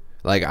hard.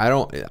 Like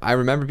I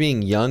remember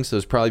being young, so it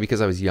was probably because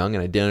I was young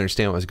and I didn't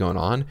understand what was going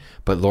on.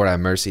 But Lord have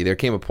mercy, there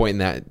came a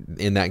point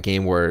in that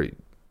game where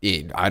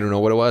I don't know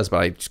what it was, but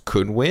I just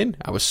couldn't win.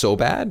 I was so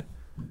bad.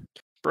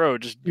 Bro,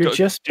 you're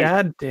just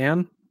bad,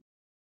 Dan.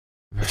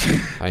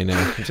 I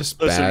know,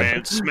 just listen, bad.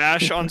 Man,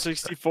 Smash on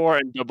 64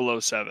 and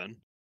 007.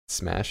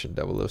 Smash and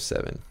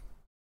 007.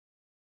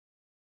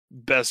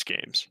 Best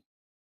games.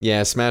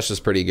 Yeah, Smash was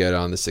pretty good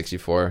on the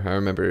 64. I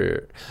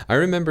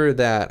remember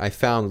that I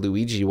found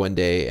Luigi one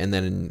day and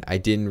then I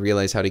didn't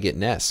realize how to get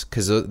Ness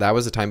because that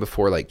was the time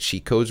before like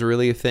cheat codes were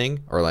really a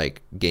thing or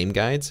like game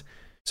guides.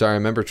 So I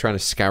remember trying to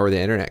scour the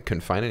internet,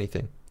 couldn't find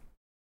anything.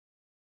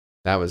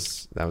 That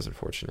was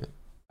unfortunate.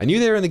 I knew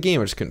they were in the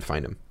game, I just couldn't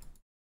find them.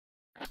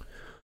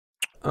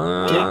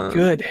 Get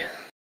good.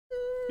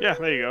 Yeah,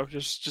 there you go.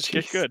 Just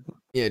get good.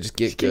 Yeah, just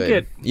get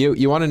good.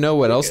 You want to know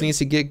what else needs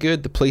to get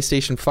good? The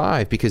PlayStation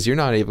 5, because you're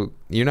not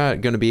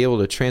going to be able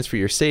to transfer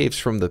your saves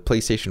from the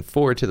PlayStation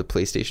 4 to the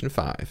PlayStation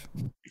 5.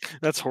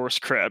 That's horse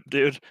crap,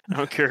 dude. I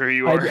don't care who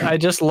you are. I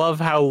just love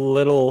how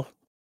little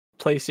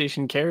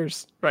PlayStation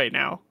cares right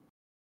now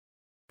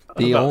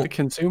about the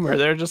consumer.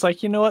 They're just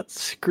like, you know what?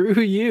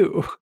 Screw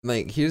you.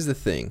 Like, here's the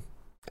thing.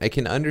 I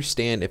can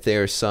understand if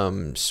there's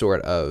some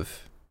sort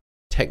of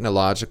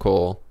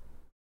technological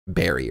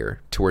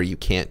barrier to where you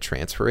can't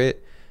transfer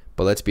it,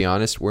 but let's be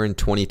honest, we're in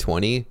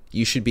 2020.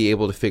 You should be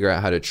able to figure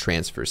out how to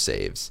transfer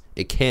saves.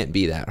 It can't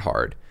be that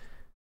hard.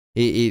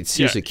 It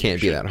seriously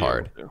can't be that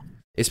hard,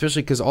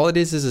 especially because all it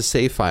is a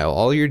save file.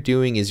 All you're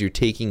doing is you're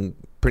taking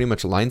pretty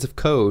much lines of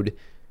code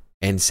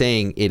and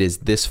saying it is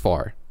this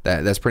far.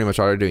 That's pretty much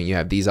all you're doing. You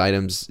have these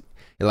items.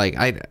 Like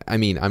I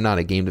mean, I'm not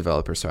a game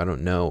developer, so I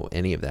don't know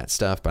any of that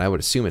stuff, but I would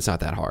assume it's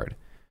not that hard.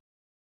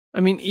 I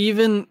mean,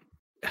 even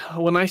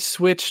when I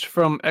switched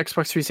from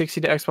Xbox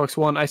 360 to Xbox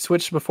One, I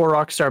switched before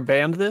Rockstar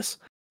banned this,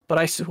 but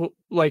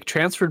I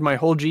transferred my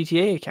whole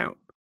GTA account.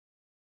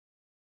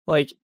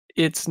 Like,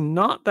 it's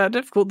not that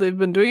difficult. They've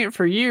been doing it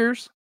for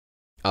years.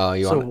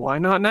 Why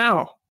not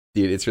now?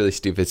 Dude, it's really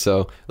stupid.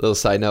 So, little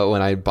side note,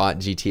 when I bought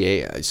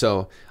GTA,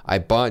 so I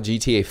bought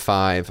GTA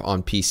 5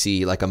 on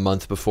PC like a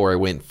month before it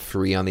went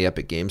free on the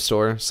Epic Game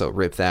Store. So,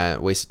 rip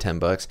that, wasted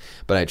 $10.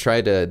 But I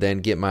tried to then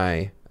get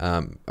my,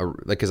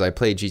 because I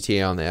played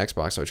GTA on the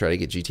Xbox, so I tried to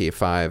get GTA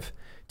 5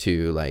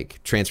 to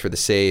like transfer the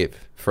save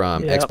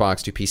from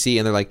Xbox to PC.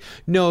 And they're like,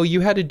 no,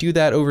 you had to do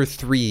that over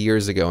 3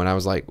 years ago. And I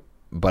was like,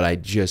 but I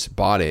just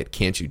bought it.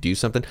 Can't you do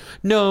something?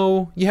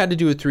 No, you had to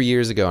do it 3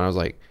 years ago. And I was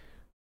like,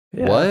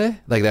 what?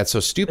 Like, that's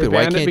so stupid.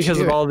 Why can't you do it? Because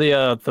of all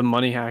the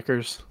money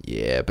hackers.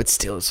 Yeah, but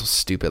still, it's so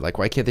stupid. Like,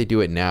 why can't they do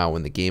it now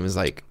when the game is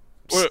like?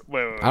 Wait.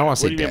 I don't want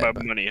to say what do you dead, mean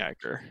by money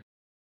hacker?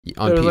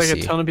 On there was PC.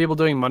 like a ton of people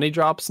doing money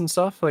drops and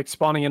stuff, like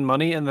spawning in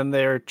money, and then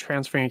they're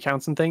transferring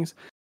accounts and things.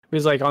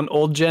 Because like on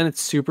old gen,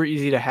 it's super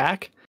easy to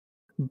hack,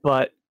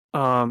 but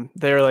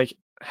they're like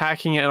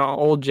hacking it on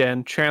old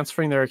gen,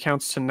 transferring their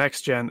accounts to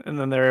next gen, and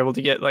then they're able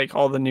to get like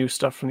all the new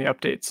stuff from the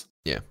updates.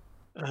 Yeah.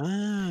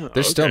 Oh,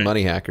 There's still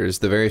money hackers.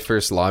 The very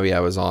first lobby I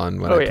was on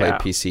when I played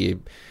PC,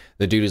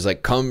 the dude is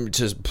like, come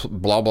to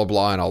blah, blah,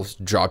 blah, and I'll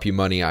drop you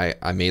money. I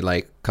made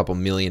like a couple $1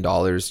 million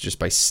just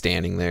by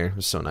standing there. It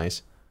was so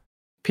nice.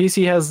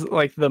 PC has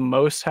like the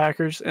most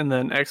hackers, and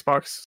then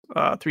Xbox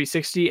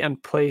 360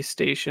 and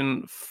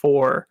PlayStation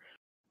 4.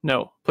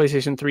 No,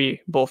 PlayStation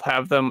 3 both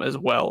have them as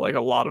well, like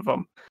a lot of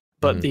them.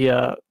 But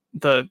the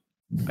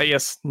I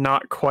guess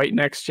not quite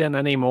next gen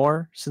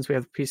anymore, since we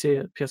have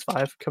PC,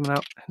 PS5 coming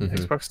out, and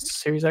Xbox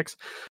Series X.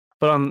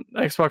 But on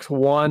Xbox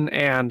One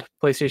and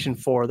PlayStation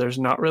 4, there's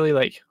not really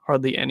like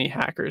hardly any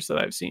hackers that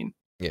I've seen.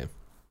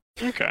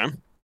 Okay.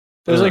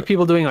 There's like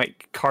people doing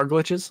like car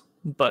glitches,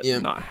 but Yeah.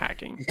 not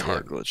hacking.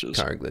 Car glitches.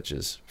 Car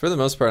glitches. For the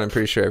most part, I'm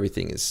pretty sure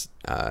everything is.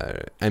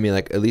 I mean,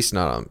 like at least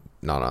not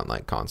on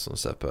like console and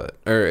stuff, but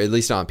or at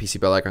least not on PC,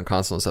 but like on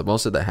console and stuff.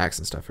 Most of the hacks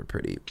and stuff are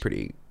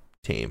pretty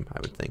tame, I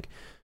would think.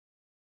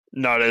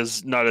 Not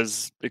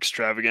as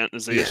extravagant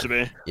as they used to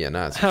be. Yeah,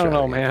 not. As I don't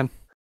know, extravagant. man.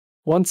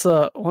 Once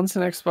an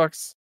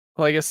Xbox,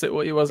 well, I guess it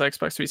was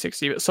Xbox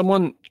 360, but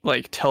someone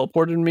like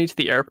teleported me to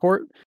the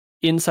airport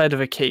inside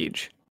of a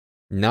cage.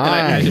 Nice.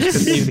 And I just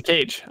couldn't leave the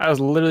cage. I was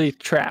literally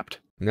trapped.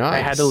 Nice. I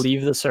had to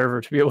leave the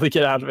server to be able to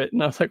get out of it.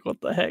 And I was like,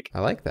 what the heck? I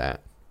like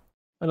that.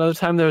 Another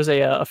time there was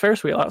a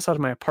Ferris wheel outside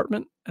of my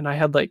apartment, and I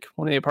had like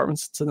one of the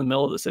apartments that's in the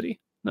middle of the city.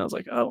 And I was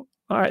like, oh,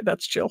 all right,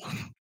 that's chill.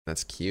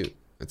 That's cute.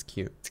 That's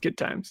cute. It's good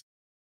times.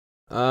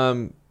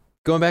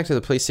 Going back to the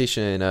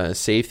PlayStation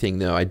save thing,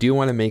 though, I do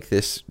want to make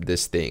this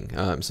thing.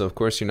 So, of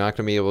course, you're not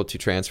going to be able to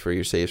transfer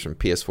your saves from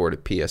PS4 to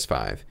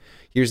PS5.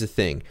 Here's the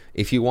thing.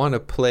 If you want to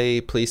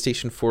play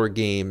PlayStation 4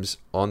 games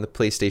on the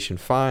PlayStation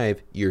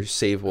 5, your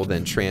save will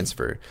then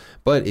transfer.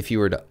 But if you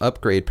were to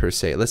upgrade, per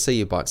se, let's say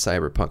you bought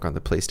Cyberpunk on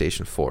the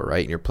PlayStation 4,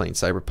 right? And you're playing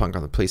Cyberpunk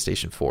on the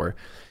PlayStation 4.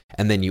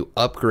 And then you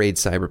upgrade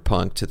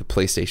Cyberpunk to the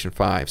PlayStation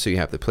 5. So you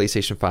have the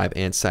PlayStation 5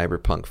 and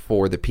Cyberpunk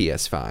for the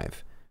PS5.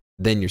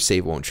 Then your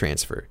save won't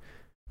transfer.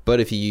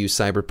 But if you use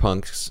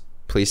Cyberpunk's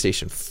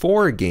PlayStation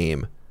 4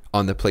 game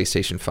on the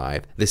PlayStation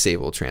 5, the save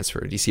will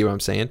transfer. Do you see what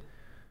I'm saying?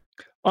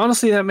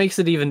 Honestly, that makes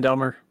it even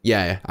dumber.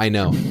 Yeah, I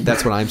know.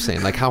 That's what I'm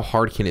saying. Like, how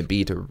hard can it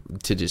be to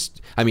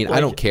just... I mean, I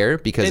don't care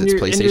because it's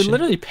PlayStation. And you're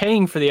literally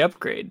paying for the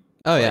upgrade.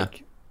 Oh, yeah.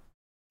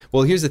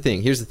 Well, here's the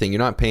thing. You're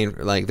not paying...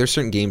 Like, there's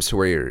certain games to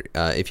where you're...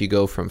 if you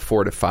go from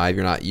 4 to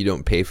 5, you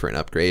don't pay for an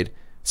upgrade.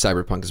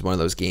 Cyberpunk is one of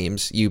those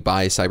games. You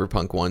buy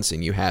Cyberpunk once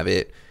and you have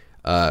it...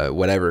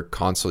 whatever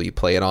console you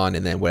play it on,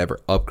 and then whatever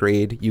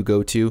upgrade you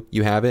go to,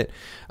 you have it.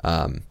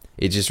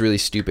 It's just really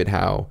stupid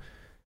how...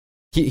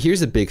 Here's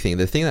the big thing.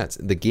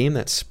 The game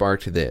that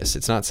sparked this,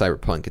 it's not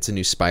Cyberpunk, it's a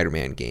new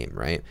Spider-Man game,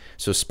 right?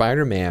 So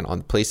Spider-Man on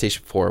the PlayStation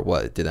 4,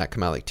 what, did that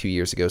come out like 2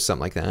 years ago, something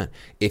like that?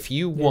 If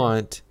you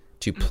want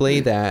to play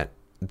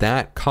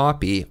that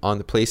copy on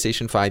the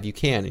PlayStation 5, you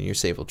can, and your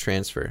save will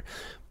transfer.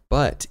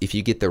 But if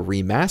you get the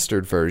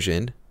remastered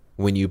version,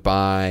 when you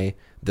buy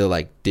the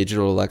like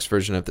digital deluxe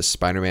version of the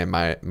Spider-Man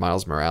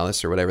Miles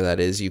Morales or whatever that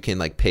is, you can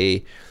like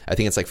pay, I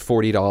think it's like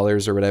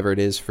 $40 or whatever it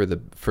is for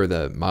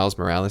the Miles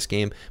Morales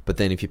game. But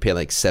then if you pay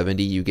like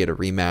 $70, you get a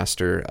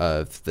remaster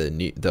of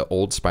the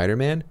old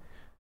Spider-Man.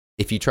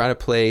 If you try to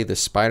play the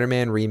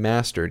Spider-Man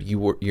remastered,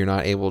 you're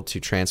not able to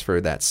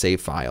transfer that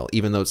save file,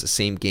 even though it's the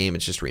same game.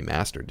 It's just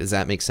remastered. Does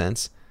that make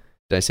sense?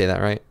 Did I say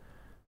that right?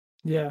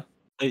 Yeah.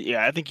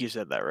 Yeah, I think you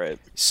said that right.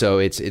 So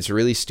it's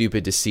really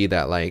stupid to see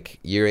that like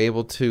you're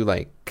able to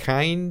like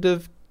kind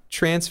of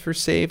transfer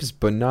saves,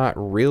 but not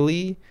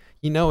really.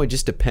 It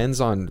just depends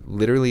on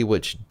literally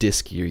which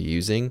disc you're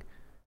using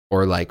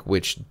or like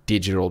which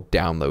digital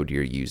download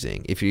you're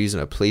using. If you're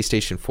using a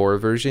PlayStation 4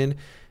 version,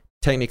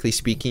 technically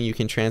speaking, you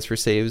can transfer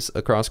saves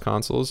across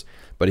consoles.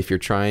 But if you're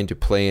trying to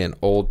play an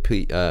old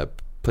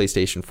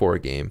PlayStation 4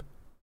 game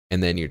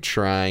and then you're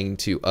trying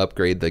to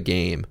upgrade the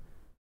game,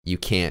 you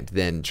can't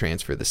then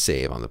transfer the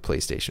save on the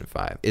PlayStation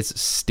 5. It's the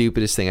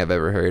stupidest thing I've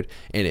ever heard,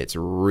 and it's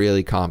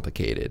really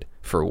complicated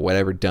for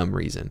whatever dumb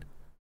reason.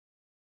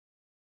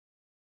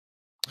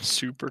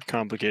 Super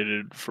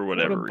complicated for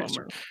whatever What a reason.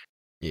 bummer.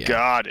 Yeah.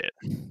 Got it.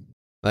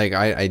 Like,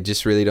 I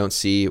just really don't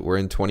see, we're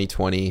in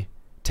 2020,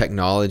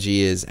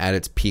 technology is at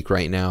its peak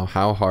right now.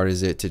 How hard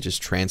is it to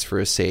just transfer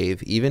a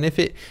save?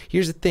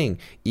 Here's the thing,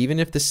 even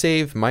if the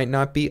save might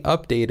not be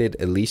updated,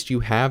 at least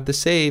you have the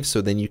save, so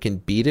then you can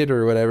beat it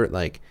or whatever.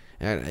 Like,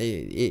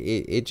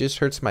 it just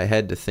hurts my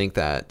head to think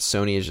that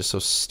Sony is just so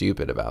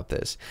stupid about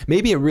this.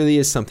 Maybe it really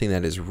is something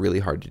that is really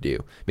hard to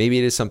do. Maybe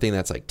it is something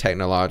that's like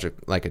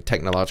a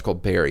technological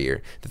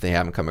barrier that they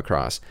haven't come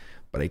across,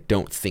 but I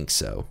don't think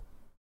so.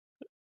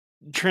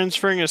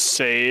 Transferring a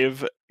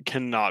save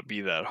cannot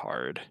be that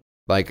hard.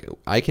 Like,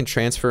 I can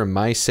transfer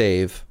my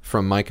save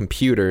from my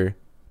computer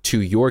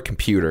to your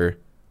computer.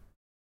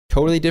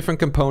 Totally different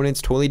components,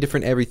 totally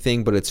different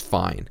everything, but it's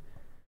fine.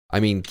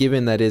 I mean,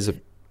 given that is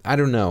I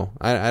don't know.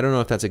 I don't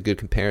know if that's a good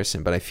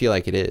comparison, but I feel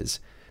like it is.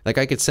 Like,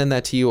 I could send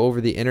that to you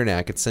over the internet.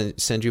 I could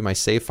send you my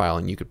save file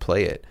and you could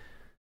play it.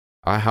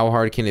 How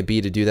hard can it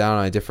be to do that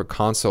on a different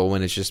console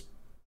when it's just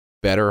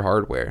better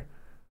hardware?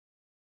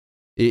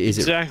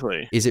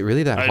 Exactly. Is it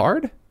really that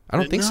hard? I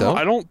don't think so.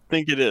 I don't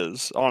think it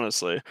is,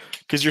 honestly.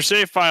 Because your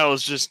save file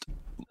is just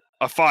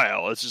a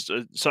file. It's just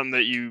something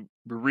that you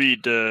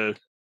read to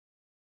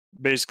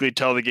basically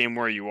tell the game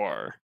where you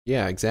are.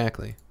 Yeah,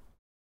 exactly.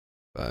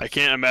 But I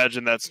can't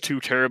imagine that's too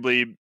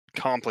terribly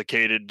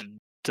complicated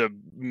to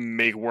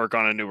make work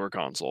on a newer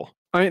console.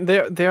 I mean,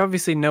 they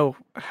obviously know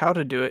how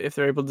to do it if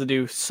they're able to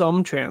do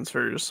some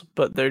transfers,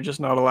 but they're just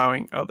not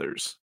allowing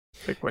others.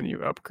 Like when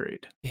you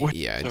upgrade.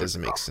 Yeah, it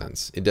doesn't make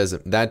sense.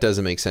 That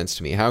doesn't make sense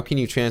to me. How can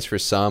you transfer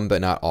some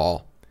but not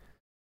all?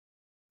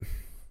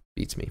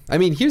 Beats me. I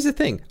mean, here's the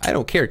thing. I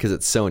don't care because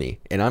it's Sony,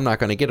 and I'm not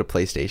going to get a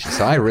PlayStation,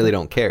 so I really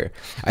don't care.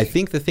 I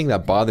think the thing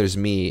that bothers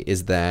me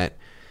is that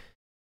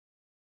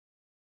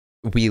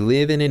we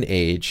live in an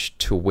age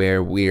to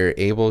where we're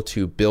able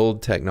to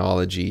build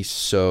technology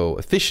so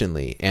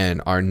efficiently,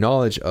 and our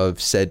knowledge of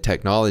said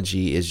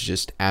technology is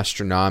just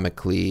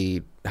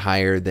astronomically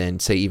higher than,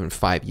 say, even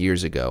 5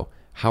 years ago.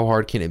 How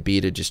hard can it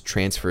be to just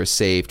transfer a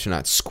save to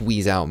not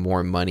squeeze out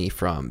more money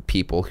from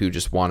people who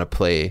just want to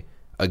play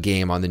a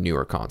game on the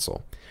newer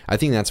console? I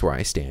think that's where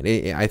I stand.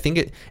 I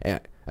think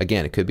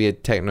again, it could be a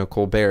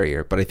technical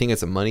barrier, but I think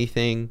it's a money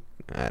thing.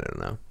 I don't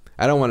know.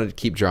 I don't want to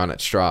keep drawing at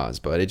straws,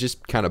 but it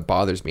just kind of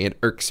bothers me. It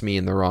irks me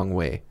in the wrong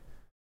way.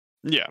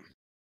 Yeah.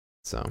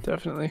 So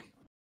Definitely.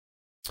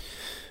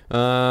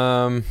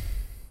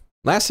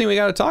 Last thing we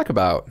got to talk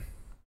about.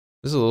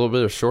 This is a little bit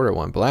of a shorter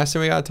one, but last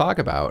thing we got to talk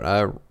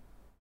about.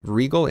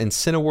 Regal and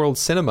Cineworld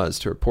cinemas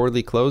to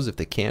reportedly close if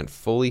they can't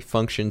fully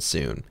function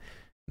soon.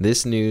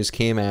 This news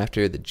came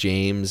after the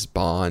James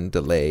Bond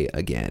delay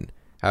again.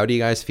 How do you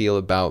guys feel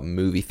about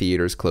movie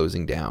theaters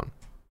closing down?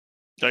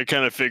 I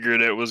kind of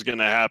figured it was going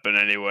to happen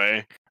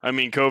anyway. I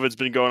mean, COVID's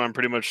been going on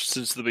pretty much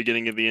since the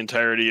beginning of the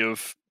entirety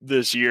of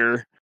this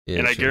year. Yeah,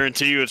 and I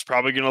guarantee you it's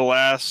probably going to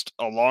last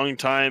a long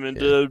time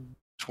into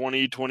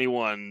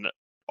 2021.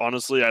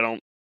 Honestly,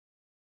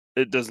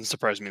 it doesn't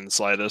surprise me in the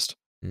slightest.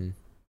 Mm.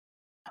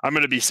 I'm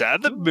going to be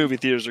sad that movie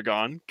theaters are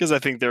gone because I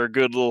think they're a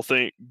good little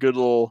thing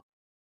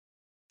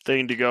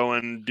to go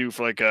and do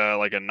for like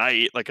a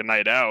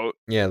night out.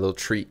 Yeah, a little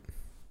treat.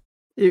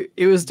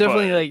 It was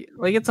definitely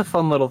like it's a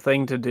fun little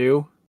thing to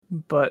do,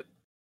 but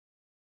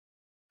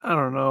I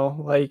don't know,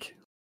 like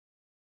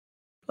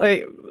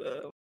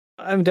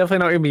I'm definitely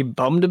not gonna be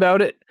bummed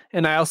about it.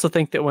 And I also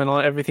think that when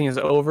everything is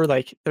over,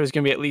 like there's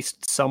gonna be at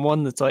least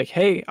someone that's like,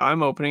 "Hey,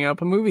 I'm opening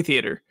up a movie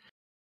theater."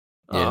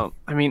 Yeah.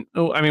 I mean,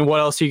 what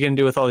else are you gonna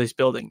do with all these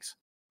buildings?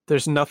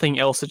 There's nothing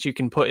else that you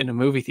can put in a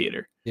movie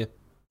theater. Yeah.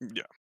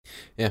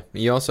 Yeah.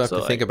 You also have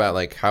to think about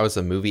like how is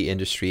the movie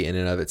industry in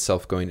and of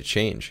itself going to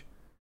change?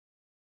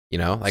 You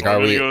know, like are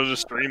we go to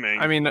streaming?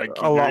 I mean,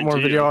 a lot more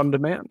video on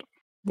demand,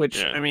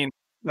 which I mean,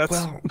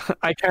 that's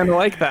I kind of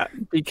like that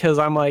because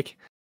I'm like,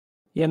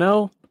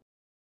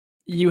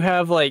 you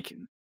have like,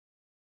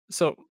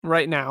 so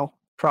right now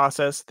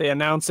process, they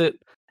announce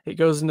it, it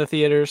goes into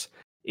theaters,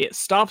 it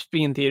stops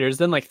being theaters,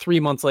 then like 3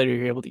 months later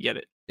you're able to get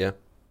it. Yeah.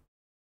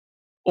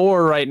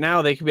 Or right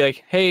now they could be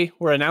like, hey,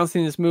 we're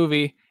announcing this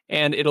movie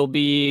and it'll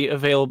be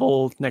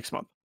available next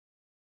month.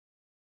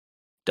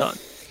 Done.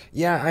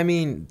 Yeah, I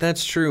mean,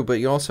 that's true, but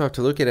you also have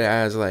to look at it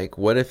as like,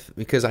 what if,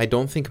 because I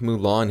don't think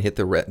Mulan hit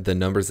the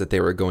numbers that they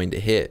were going to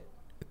hit.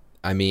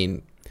 I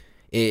mean,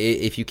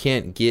 if you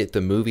can't get the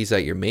movies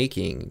that you're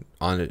making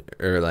on it,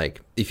 or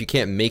like, if you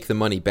can't make the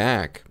money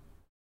back,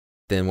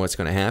 then what's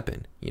going to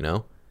happen, you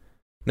know?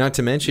 Not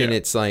to mention,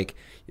 it's like,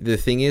 the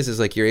thing is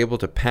like, you're able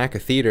to pack a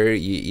theater,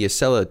 you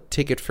sell a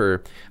ticket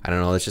for, I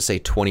don't know, let's just say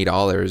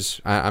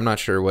 $20. I'm not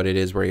sure what it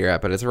is where you're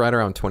at, but it's right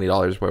around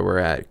 $20 where we're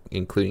at,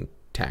 including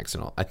tax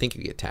and all. I think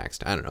you get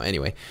taxed. I don't know.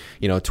 Anyway,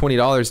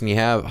 $20 and you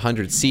have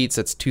 100 seats,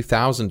 that's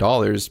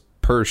 $2,000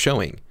 per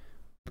showing.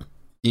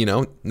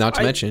 Not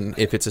to mention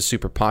if it's a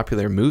super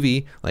popular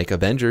movie like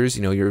Avengers,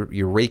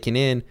 you're raking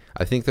in.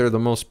 I think they're the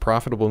most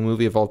profitable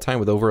movie of all time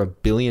with over $1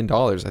 billion.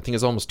 I think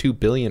it's almost $2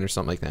 billion or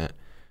something like that.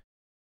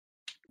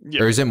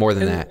 Yeah. Or is it more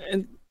than that?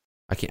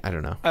 I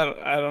don't know.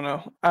 I don't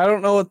know. I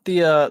don't know what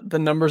the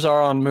numbers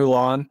are on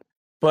Mulan,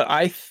 but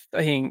I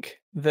think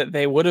that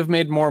they would have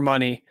made more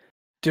money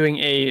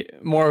doing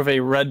more of a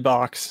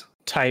Redbox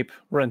type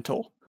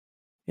rental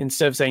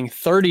instead of saying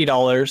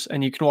 $30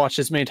 and you can watch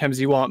as many times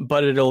as you want,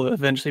 but it'll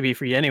eventually be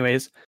free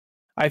anyways.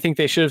 I think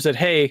they should have said,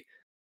 hey,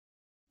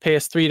 pay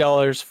us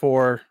 $3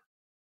 for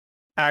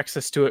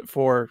access to it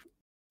for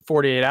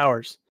 48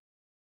 hours.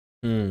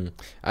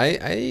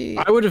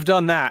 I would have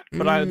done that,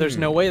 but there's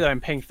no way that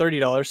I'm paying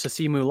 $30 to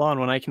see Mulan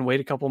when I can wait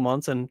a couple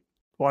months and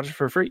watch it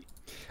for free.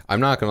 I'm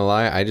not going to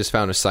lie. I just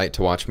found a site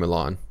to watch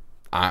Mulan.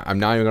 I'm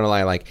not even going to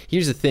lie. Like,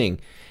 here's the thing,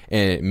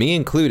 and me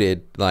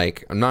included,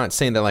 like, I'm not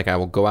saying that, like, I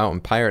will go out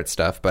and pirate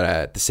stuff, but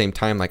at the same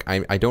time, like,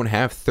 I don't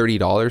have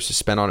 $30 to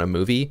spend on a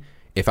movie.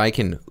 If I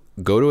can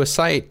go to a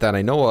site that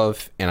I know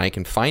of and I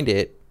can find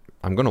it,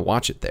 I'm going to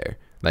watch it there.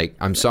 Like,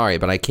 I'm sorry,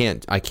 but I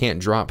can't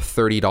drop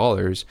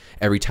 $30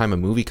 every time a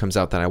movie comes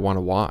out that I want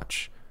to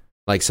watch.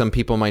 Like, some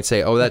people might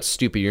say, oh, that's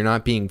stupid. You're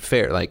not being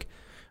fair. Like,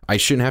 I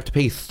shouldn't have to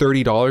pay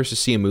 $30 to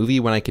see a movie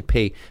when I could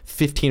pay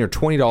 $15 or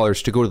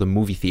 $20 to go to the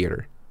movie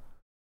theater.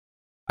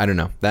 I don't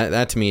know.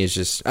 That to me is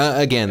just,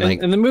 again,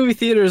 and the movie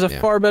theater is a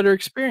far better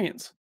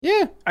experience.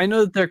 Yeah. I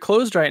know that they're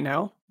closed right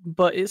now,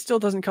 but it still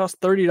doesn't cost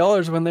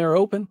 $30 when they're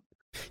open.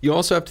 You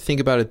also have to think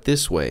about it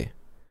this way.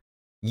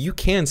 You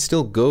can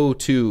still go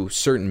to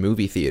certain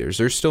movie theaters.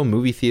 There's still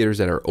movie theaters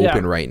that are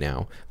open right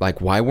now.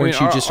 Like, why weren't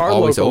you just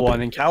always local open?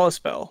 One in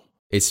Kalispell.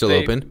 It's still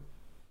open?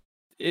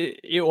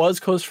 It was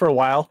closed for a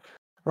while.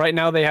 Right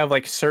now they have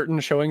like certain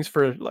showings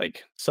for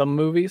like some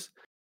movies.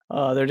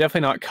 They're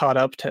definitely not caught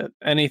up to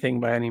anything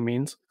by any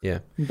means. Yeah.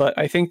 But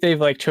I think they've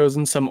like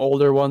chosen some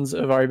older ones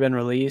that have already been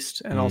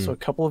released, and also a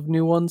couple of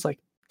new ones. Like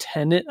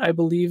Tenet, I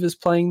believe, is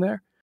playing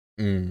there.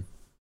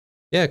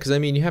 Yeah, because I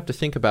mean, you have to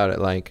think about it.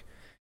 Like,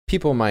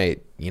 people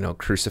might,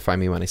 crucify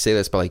me when I say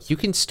this, but like, you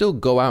can still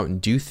go out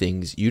and do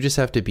things. You just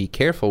have to be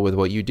careful with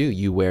what you do.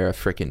 You wear a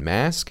freaking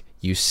mask.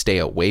 You stay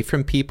away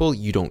from people.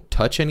 You don't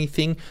touch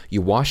anything.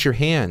 You wash your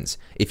hands.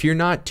 If you're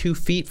not 2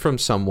 feet from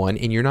someone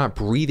and you're not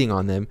breathing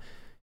on them,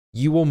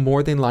 you will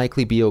more than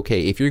likely be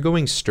okay. If you're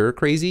going stir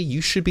crazy,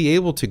 you should be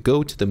able to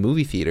go to the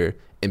movie theater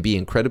and be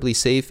incredibly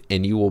safe,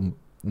 and you will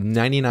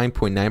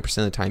 99.9%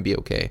 of the time be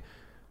okay.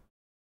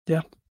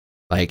 Yeah.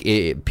 Like,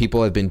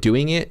 people have been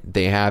doing it.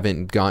 They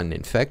haven't gotten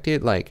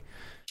infected. Like,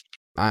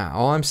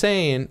 all I'm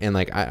saying, and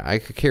like, I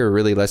could care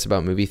really less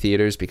about movie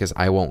theaters because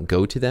I won't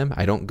go to them.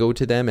 I don't go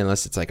to them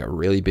unless it's like a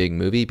really big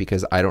movie,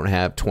 because I don't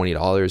have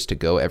 $20 to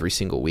go every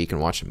single week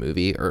and watch a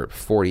movie, or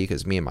 40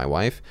 because me and my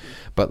wife.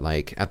 But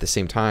like, at the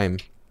same time,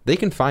 they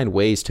can find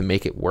ways to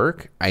make it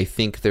work. I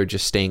think they're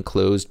just staying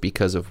closed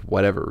because of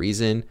whatever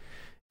reason,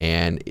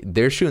 and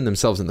they're shooting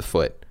themselves in the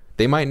foot.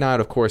 They might not,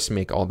 of course,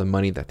 make all the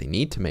money that they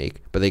need to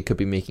make, but they could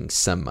be making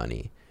some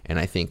money, and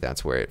I think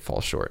that's where it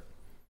falls short.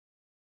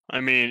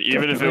 I mean,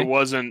 even if it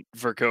wasn't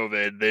for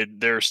COVID,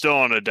 they're still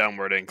on a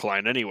downward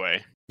incline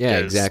anyway. Yeah,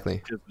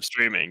 exactly. Because of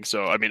streaming.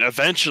 So, I mean,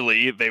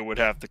 eventually they would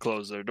have to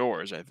close their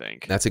doors, I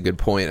think. That's a good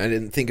point. I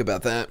didn't think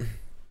about that.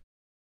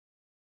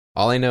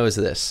 All I know is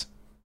this.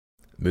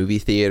 Movie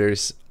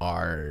theaters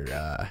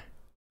are,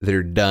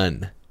 they're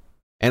done.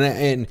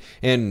 And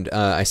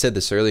I said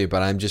this earlier,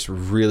 but I'm just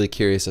really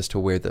curious as to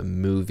where the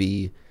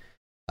movie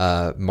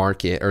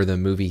market or the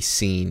movie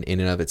scene in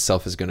and of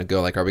itself is going to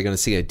go. Like, are we going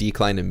to see a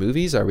decline in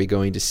movies? Are we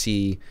going to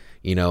see,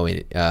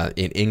 an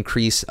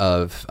increase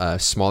of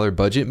smaller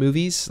budget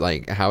movies?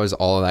 Like, how is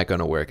all of that going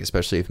to work,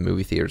 especially if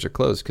movie theaters are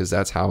closed? Because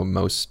that's how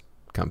most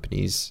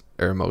companies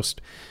or most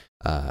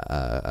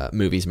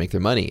movies make their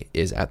money,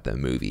 is at the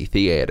movie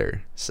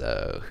theater.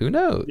 So who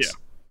knows? Yeah.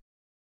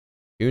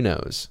 Who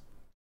knows?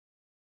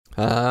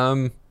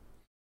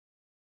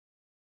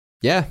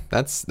 Yeah,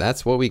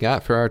 that's what we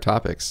got for our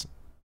topics.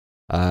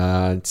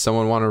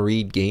 Someone want to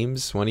read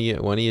games? One of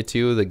you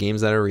two, the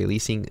games that are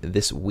releasing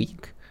this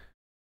week.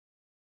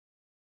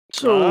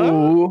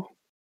 So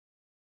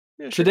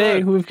Yeah, sure,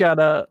 today go we've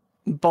got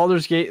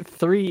Baldur's Gate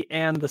 3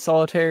 and the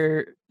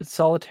Solitaire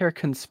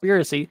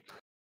Conspiracy.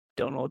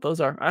 Don't know what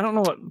those are. I don't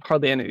know what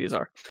hardly any of these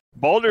are.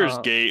 Baldur's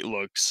Gate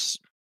looks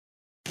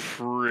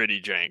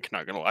pretty jank,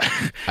 not gonna lie.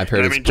 I've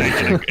heard it's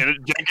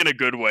jank in a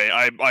good way.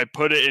 I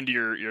put it into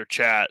your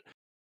chat,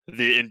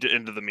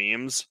 into the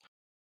memes.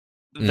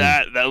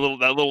 That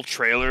little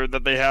trailer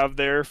that they have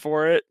there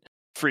for it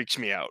freaks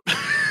me out.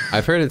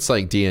 I've heard it's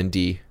like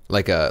D&D,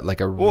 like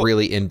a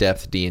really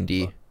in-depth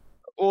D&D.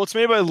 Well, it's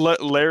made by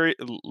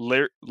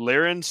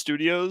Larian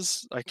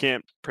Studios. I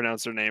can't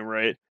pronounce their name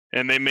right,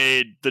 and they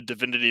made the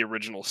Divinity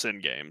Original Sin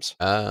games.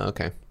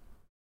 Okay.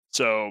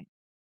 So,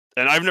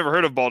 and I've never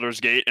heard of Baldur's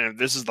Gate, and if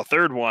this is the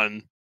third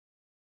one,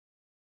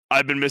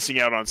 I've been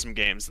missing out on some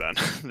games then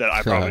that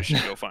I probably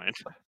should go find.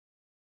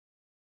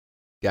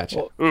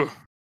 Gotcha. Ooh.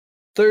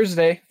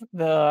 Thursday,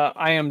 the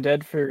I Am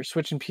Dead for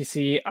Switch and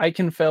PC, I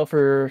Can Fail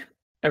for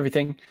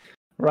everything,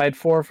 Ride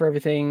 4 for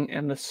everything,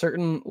 and the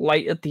Certain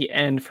Light at the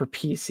End for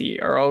PC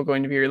are all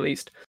going to be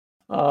released.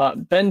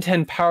 Ben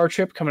 10 Power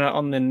Trip coming out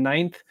on the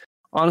 9th.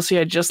 Honestly,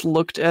 I just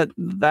looked at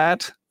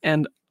that,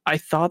 and I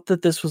thought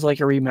that this was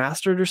like a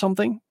remastered or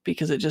something,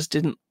 because it just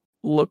didn't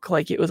look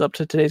like it was up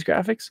to today's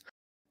graphics.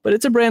 But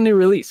it's a brand new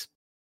release.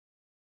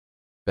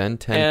 Ben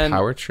 10 And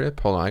Power Trip?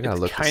 Hold on, I gotta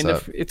look this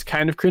up. It's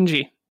kind of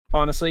cringy,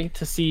 honestly,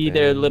 to see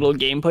their little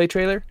gameplay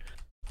trailer,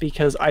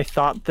 because I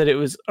thought that it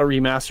was a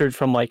remastered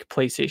from like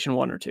PlayStation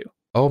 1 or 2.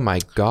 Oh my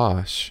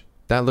gosh.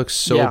 That looks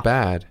so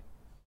bad.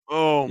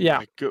 Oh Yeah.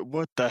 my god,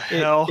 what the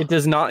hell? It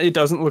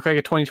doesn't look like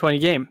a 2020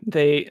 game.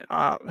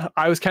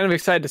 I was kind of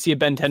excited to see a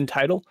Ben 10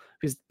 title,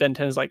 because Ben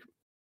 10 is like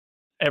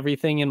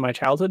everything in my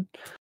childhood,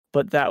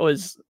 but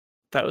that's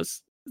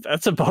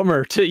a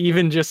bummer to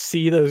even just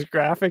see those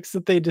graphics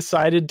that they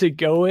decided to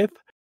go with.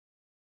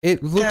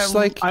 It looks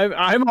like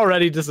I'm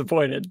already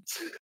disappointed.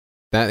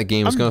 that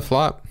game is going to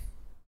flop.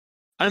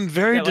 I'm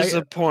very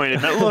disappointed.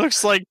 That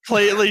looks like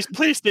at least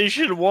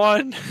PlayStation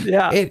 1.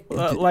 Yeah,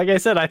 like I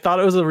said, I thought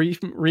it was a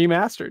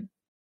remastered.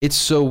 It's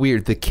so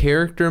weird. The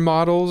character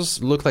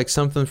models look like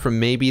something from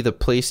maybe the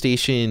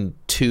PlayStation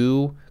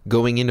 2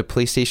 going into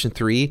PlayStation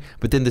 3,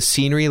 but then the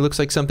scenery looks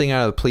like something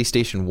out of the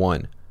PlayStation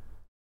 1.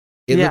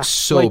 It looks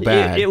so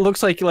bad. It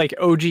looks like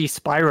OG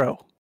Spyro.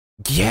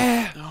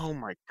 Yeah. Oh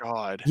my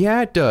god.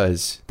 Yeah, it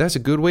does. That's a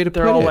good way to put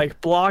it. They're all like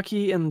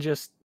blocky and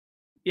just,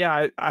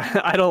 yeah,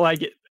 I don't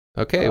like it.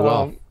 Okay,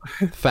 well,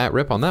 fat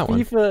rip on that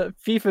one.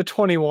 FIFA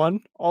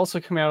 21 also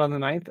coming out on the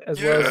 9th,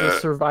 as well as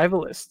the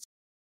Survivalists.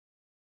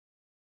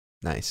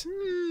 Nice.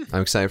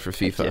 I'm excited for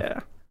FIFA. Yeah.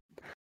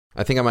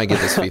 I think I might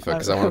get this FIFA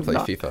because I want to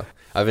play FIFA.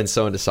 I've been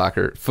so into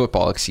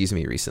football,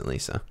 recently.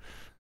 So.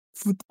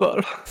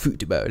 Football.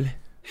 Football.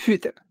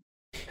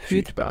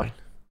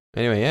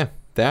 Anyway, yeah,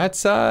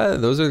 that's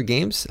those are the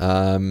games.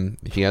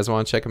 If you guys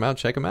want to check them out,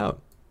 check them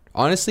out.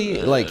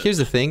 Honestly, like, here's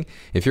the thing: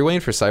 if you're waiting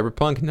for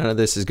Cyberpunk, none of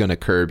this is gonna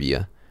curb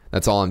you.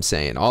 That's all I'm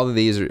saying. All of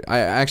these are.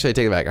 I take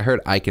it back. I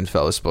heard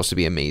Eichenfell is supposed to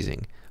be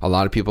amazing. A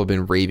lot of people have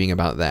been raving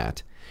about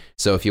that.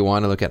 So if you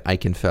want to look at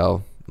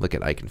Eichenfell, look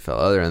at Eichenfell.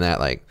 Other than that,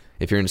 like,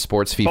 if you're into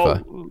sports,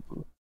 FIFA.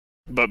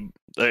 But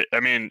I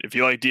mean, if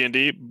you like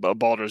D&D,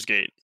 Baldur's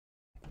Gate.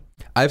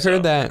 I've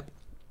heard that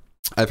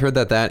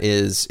that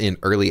is in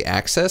early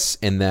access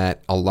and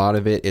that a lot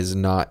of it is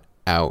not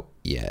out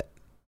yet.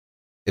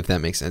 If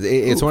that makes sense.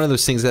 It's one of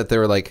those things that they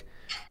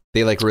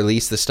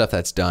release the stuff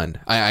that's done.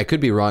 I could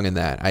be wrong in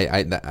that.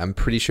 I'm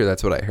pretty sure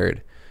that's what I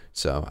heard.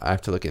 So I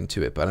have to look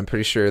into it, but I'm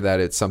pretty sure that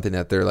it's something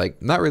that they're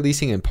like not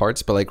releasing in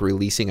parts, but like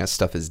releasing as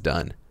stuff is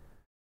done.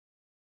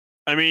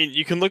 I mean,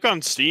 you can look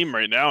on Steam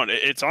right now, and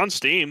it's on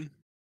Steam.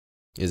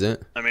 Is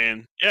it? I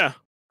mean, yeah.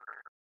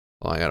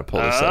 Well, I gotta pull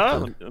this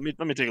up. Let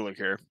me take a look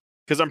here,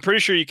 because I'm pretty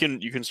sure you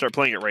can start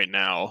playing it right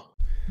now.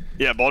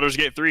 Yeah, Baldur's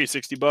Gate 3,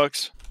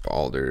 $60.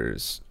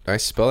 Baldur's. Did I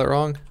spell it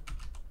wrong?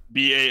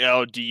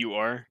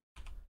 Baldur.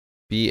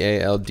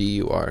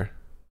 Baldur.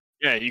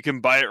 Yeah, you can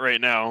buy it right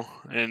now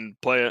and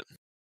play it.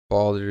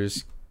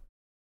 Baldur's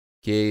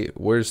Gate.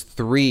 Where's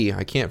 3?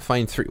 I can't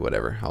find 3.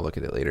 Whatever. I'll look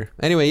at it later.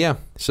 Anyway, yeah.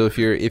 So if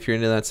you're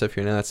into that stuff,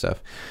 you're into that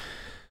stuff.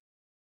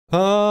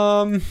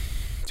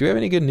 Do we have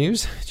any good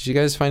news? Did you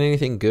guys find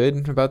anything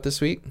good about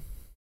this week?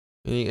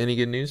 Any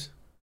good news?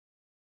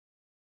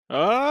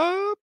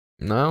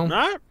 No,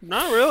 not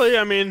really.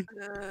 I mean,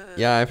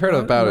 yeah, I've heard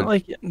about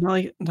it.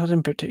 Not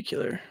in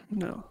particular.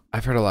 No,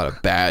 I've heard a lot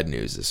of bad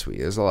news this week.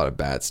 There's a lot of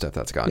bad stuff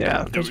that's gone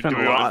down. Do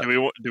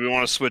we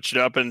want to switch it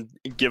up and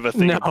give a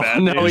thing of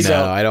bad news? We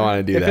don't. No, I don't want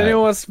to do that. If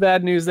anyone wants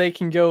bad news, they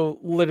can go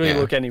literally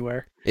look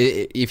anywhere.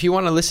 If you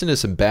want to listen to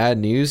some bad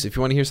news, if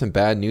you want to hear some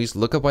bad news,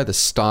 look up why the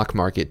stock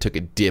market took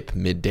a dip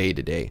midday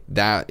today.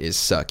 That is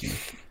sucky.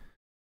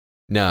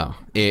 No,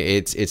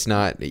 it's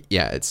not.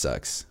 Yeah, it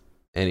sucks.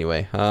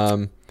 Anyway,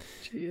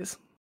 Jeez.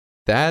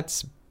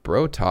 That's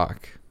bro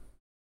talk.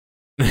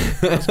 I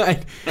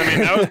mean,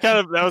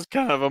 that was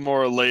kind of a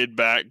more laid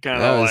back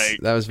kind of like.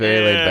 That was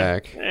very laid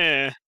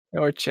back.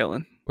 We're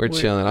chilling. We're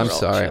chilling. I'm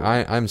sorry.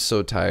 Chilling. I'm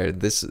so tired.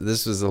 This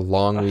was a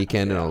long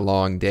weekend and a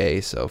long day,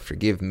 so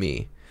forgive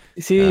me.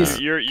 You see these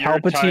you're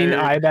Palpatine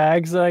eye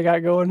bags that I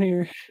got going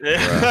here?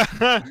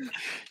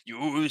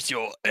 Use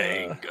your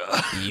anger.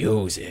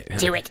 Use it.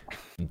 Do it.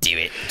 Do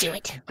it. Do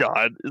it.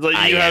 God, it's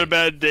like you had a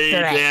bad day,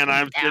 Dan.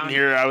 I'm sitting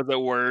here. I was at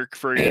work.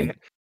 Freaking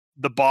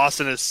the boss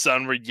and his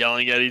son were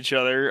yelling at each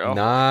other. Oh,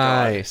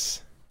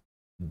 nice.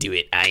 Do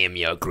it. I am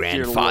your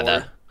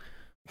grandfather.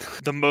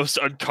 The most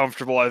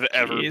uncomfortable I've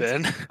ever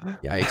been.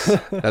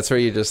 Yikes. That's where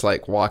you just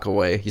like walk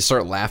away. You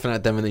start laughing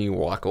at them and then you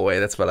walk away.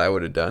 That's what I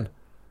would have done.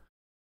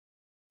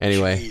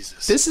 Anyway,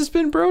 Jesus. This has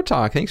been Bro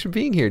Talk. Thanks for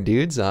being here,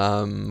 dudes.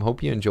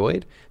 Hope you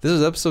enjoyed. This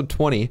is episode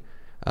 20.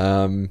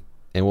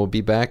 And we'll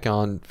be back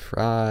on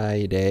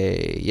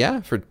Friday. Yeah,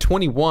 for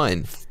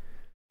 21.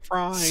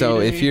 Friday. So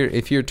if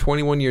you're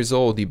 21 years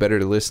old, you better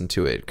listen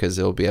to it because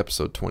it'll be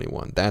episode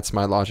 21. That's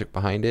my logic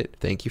behind it.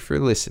 Thank you for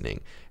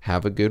listening.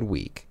 Have a good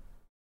week.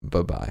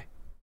 Bye-bye.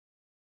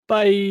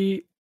 Bye.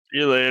 See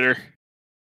you later.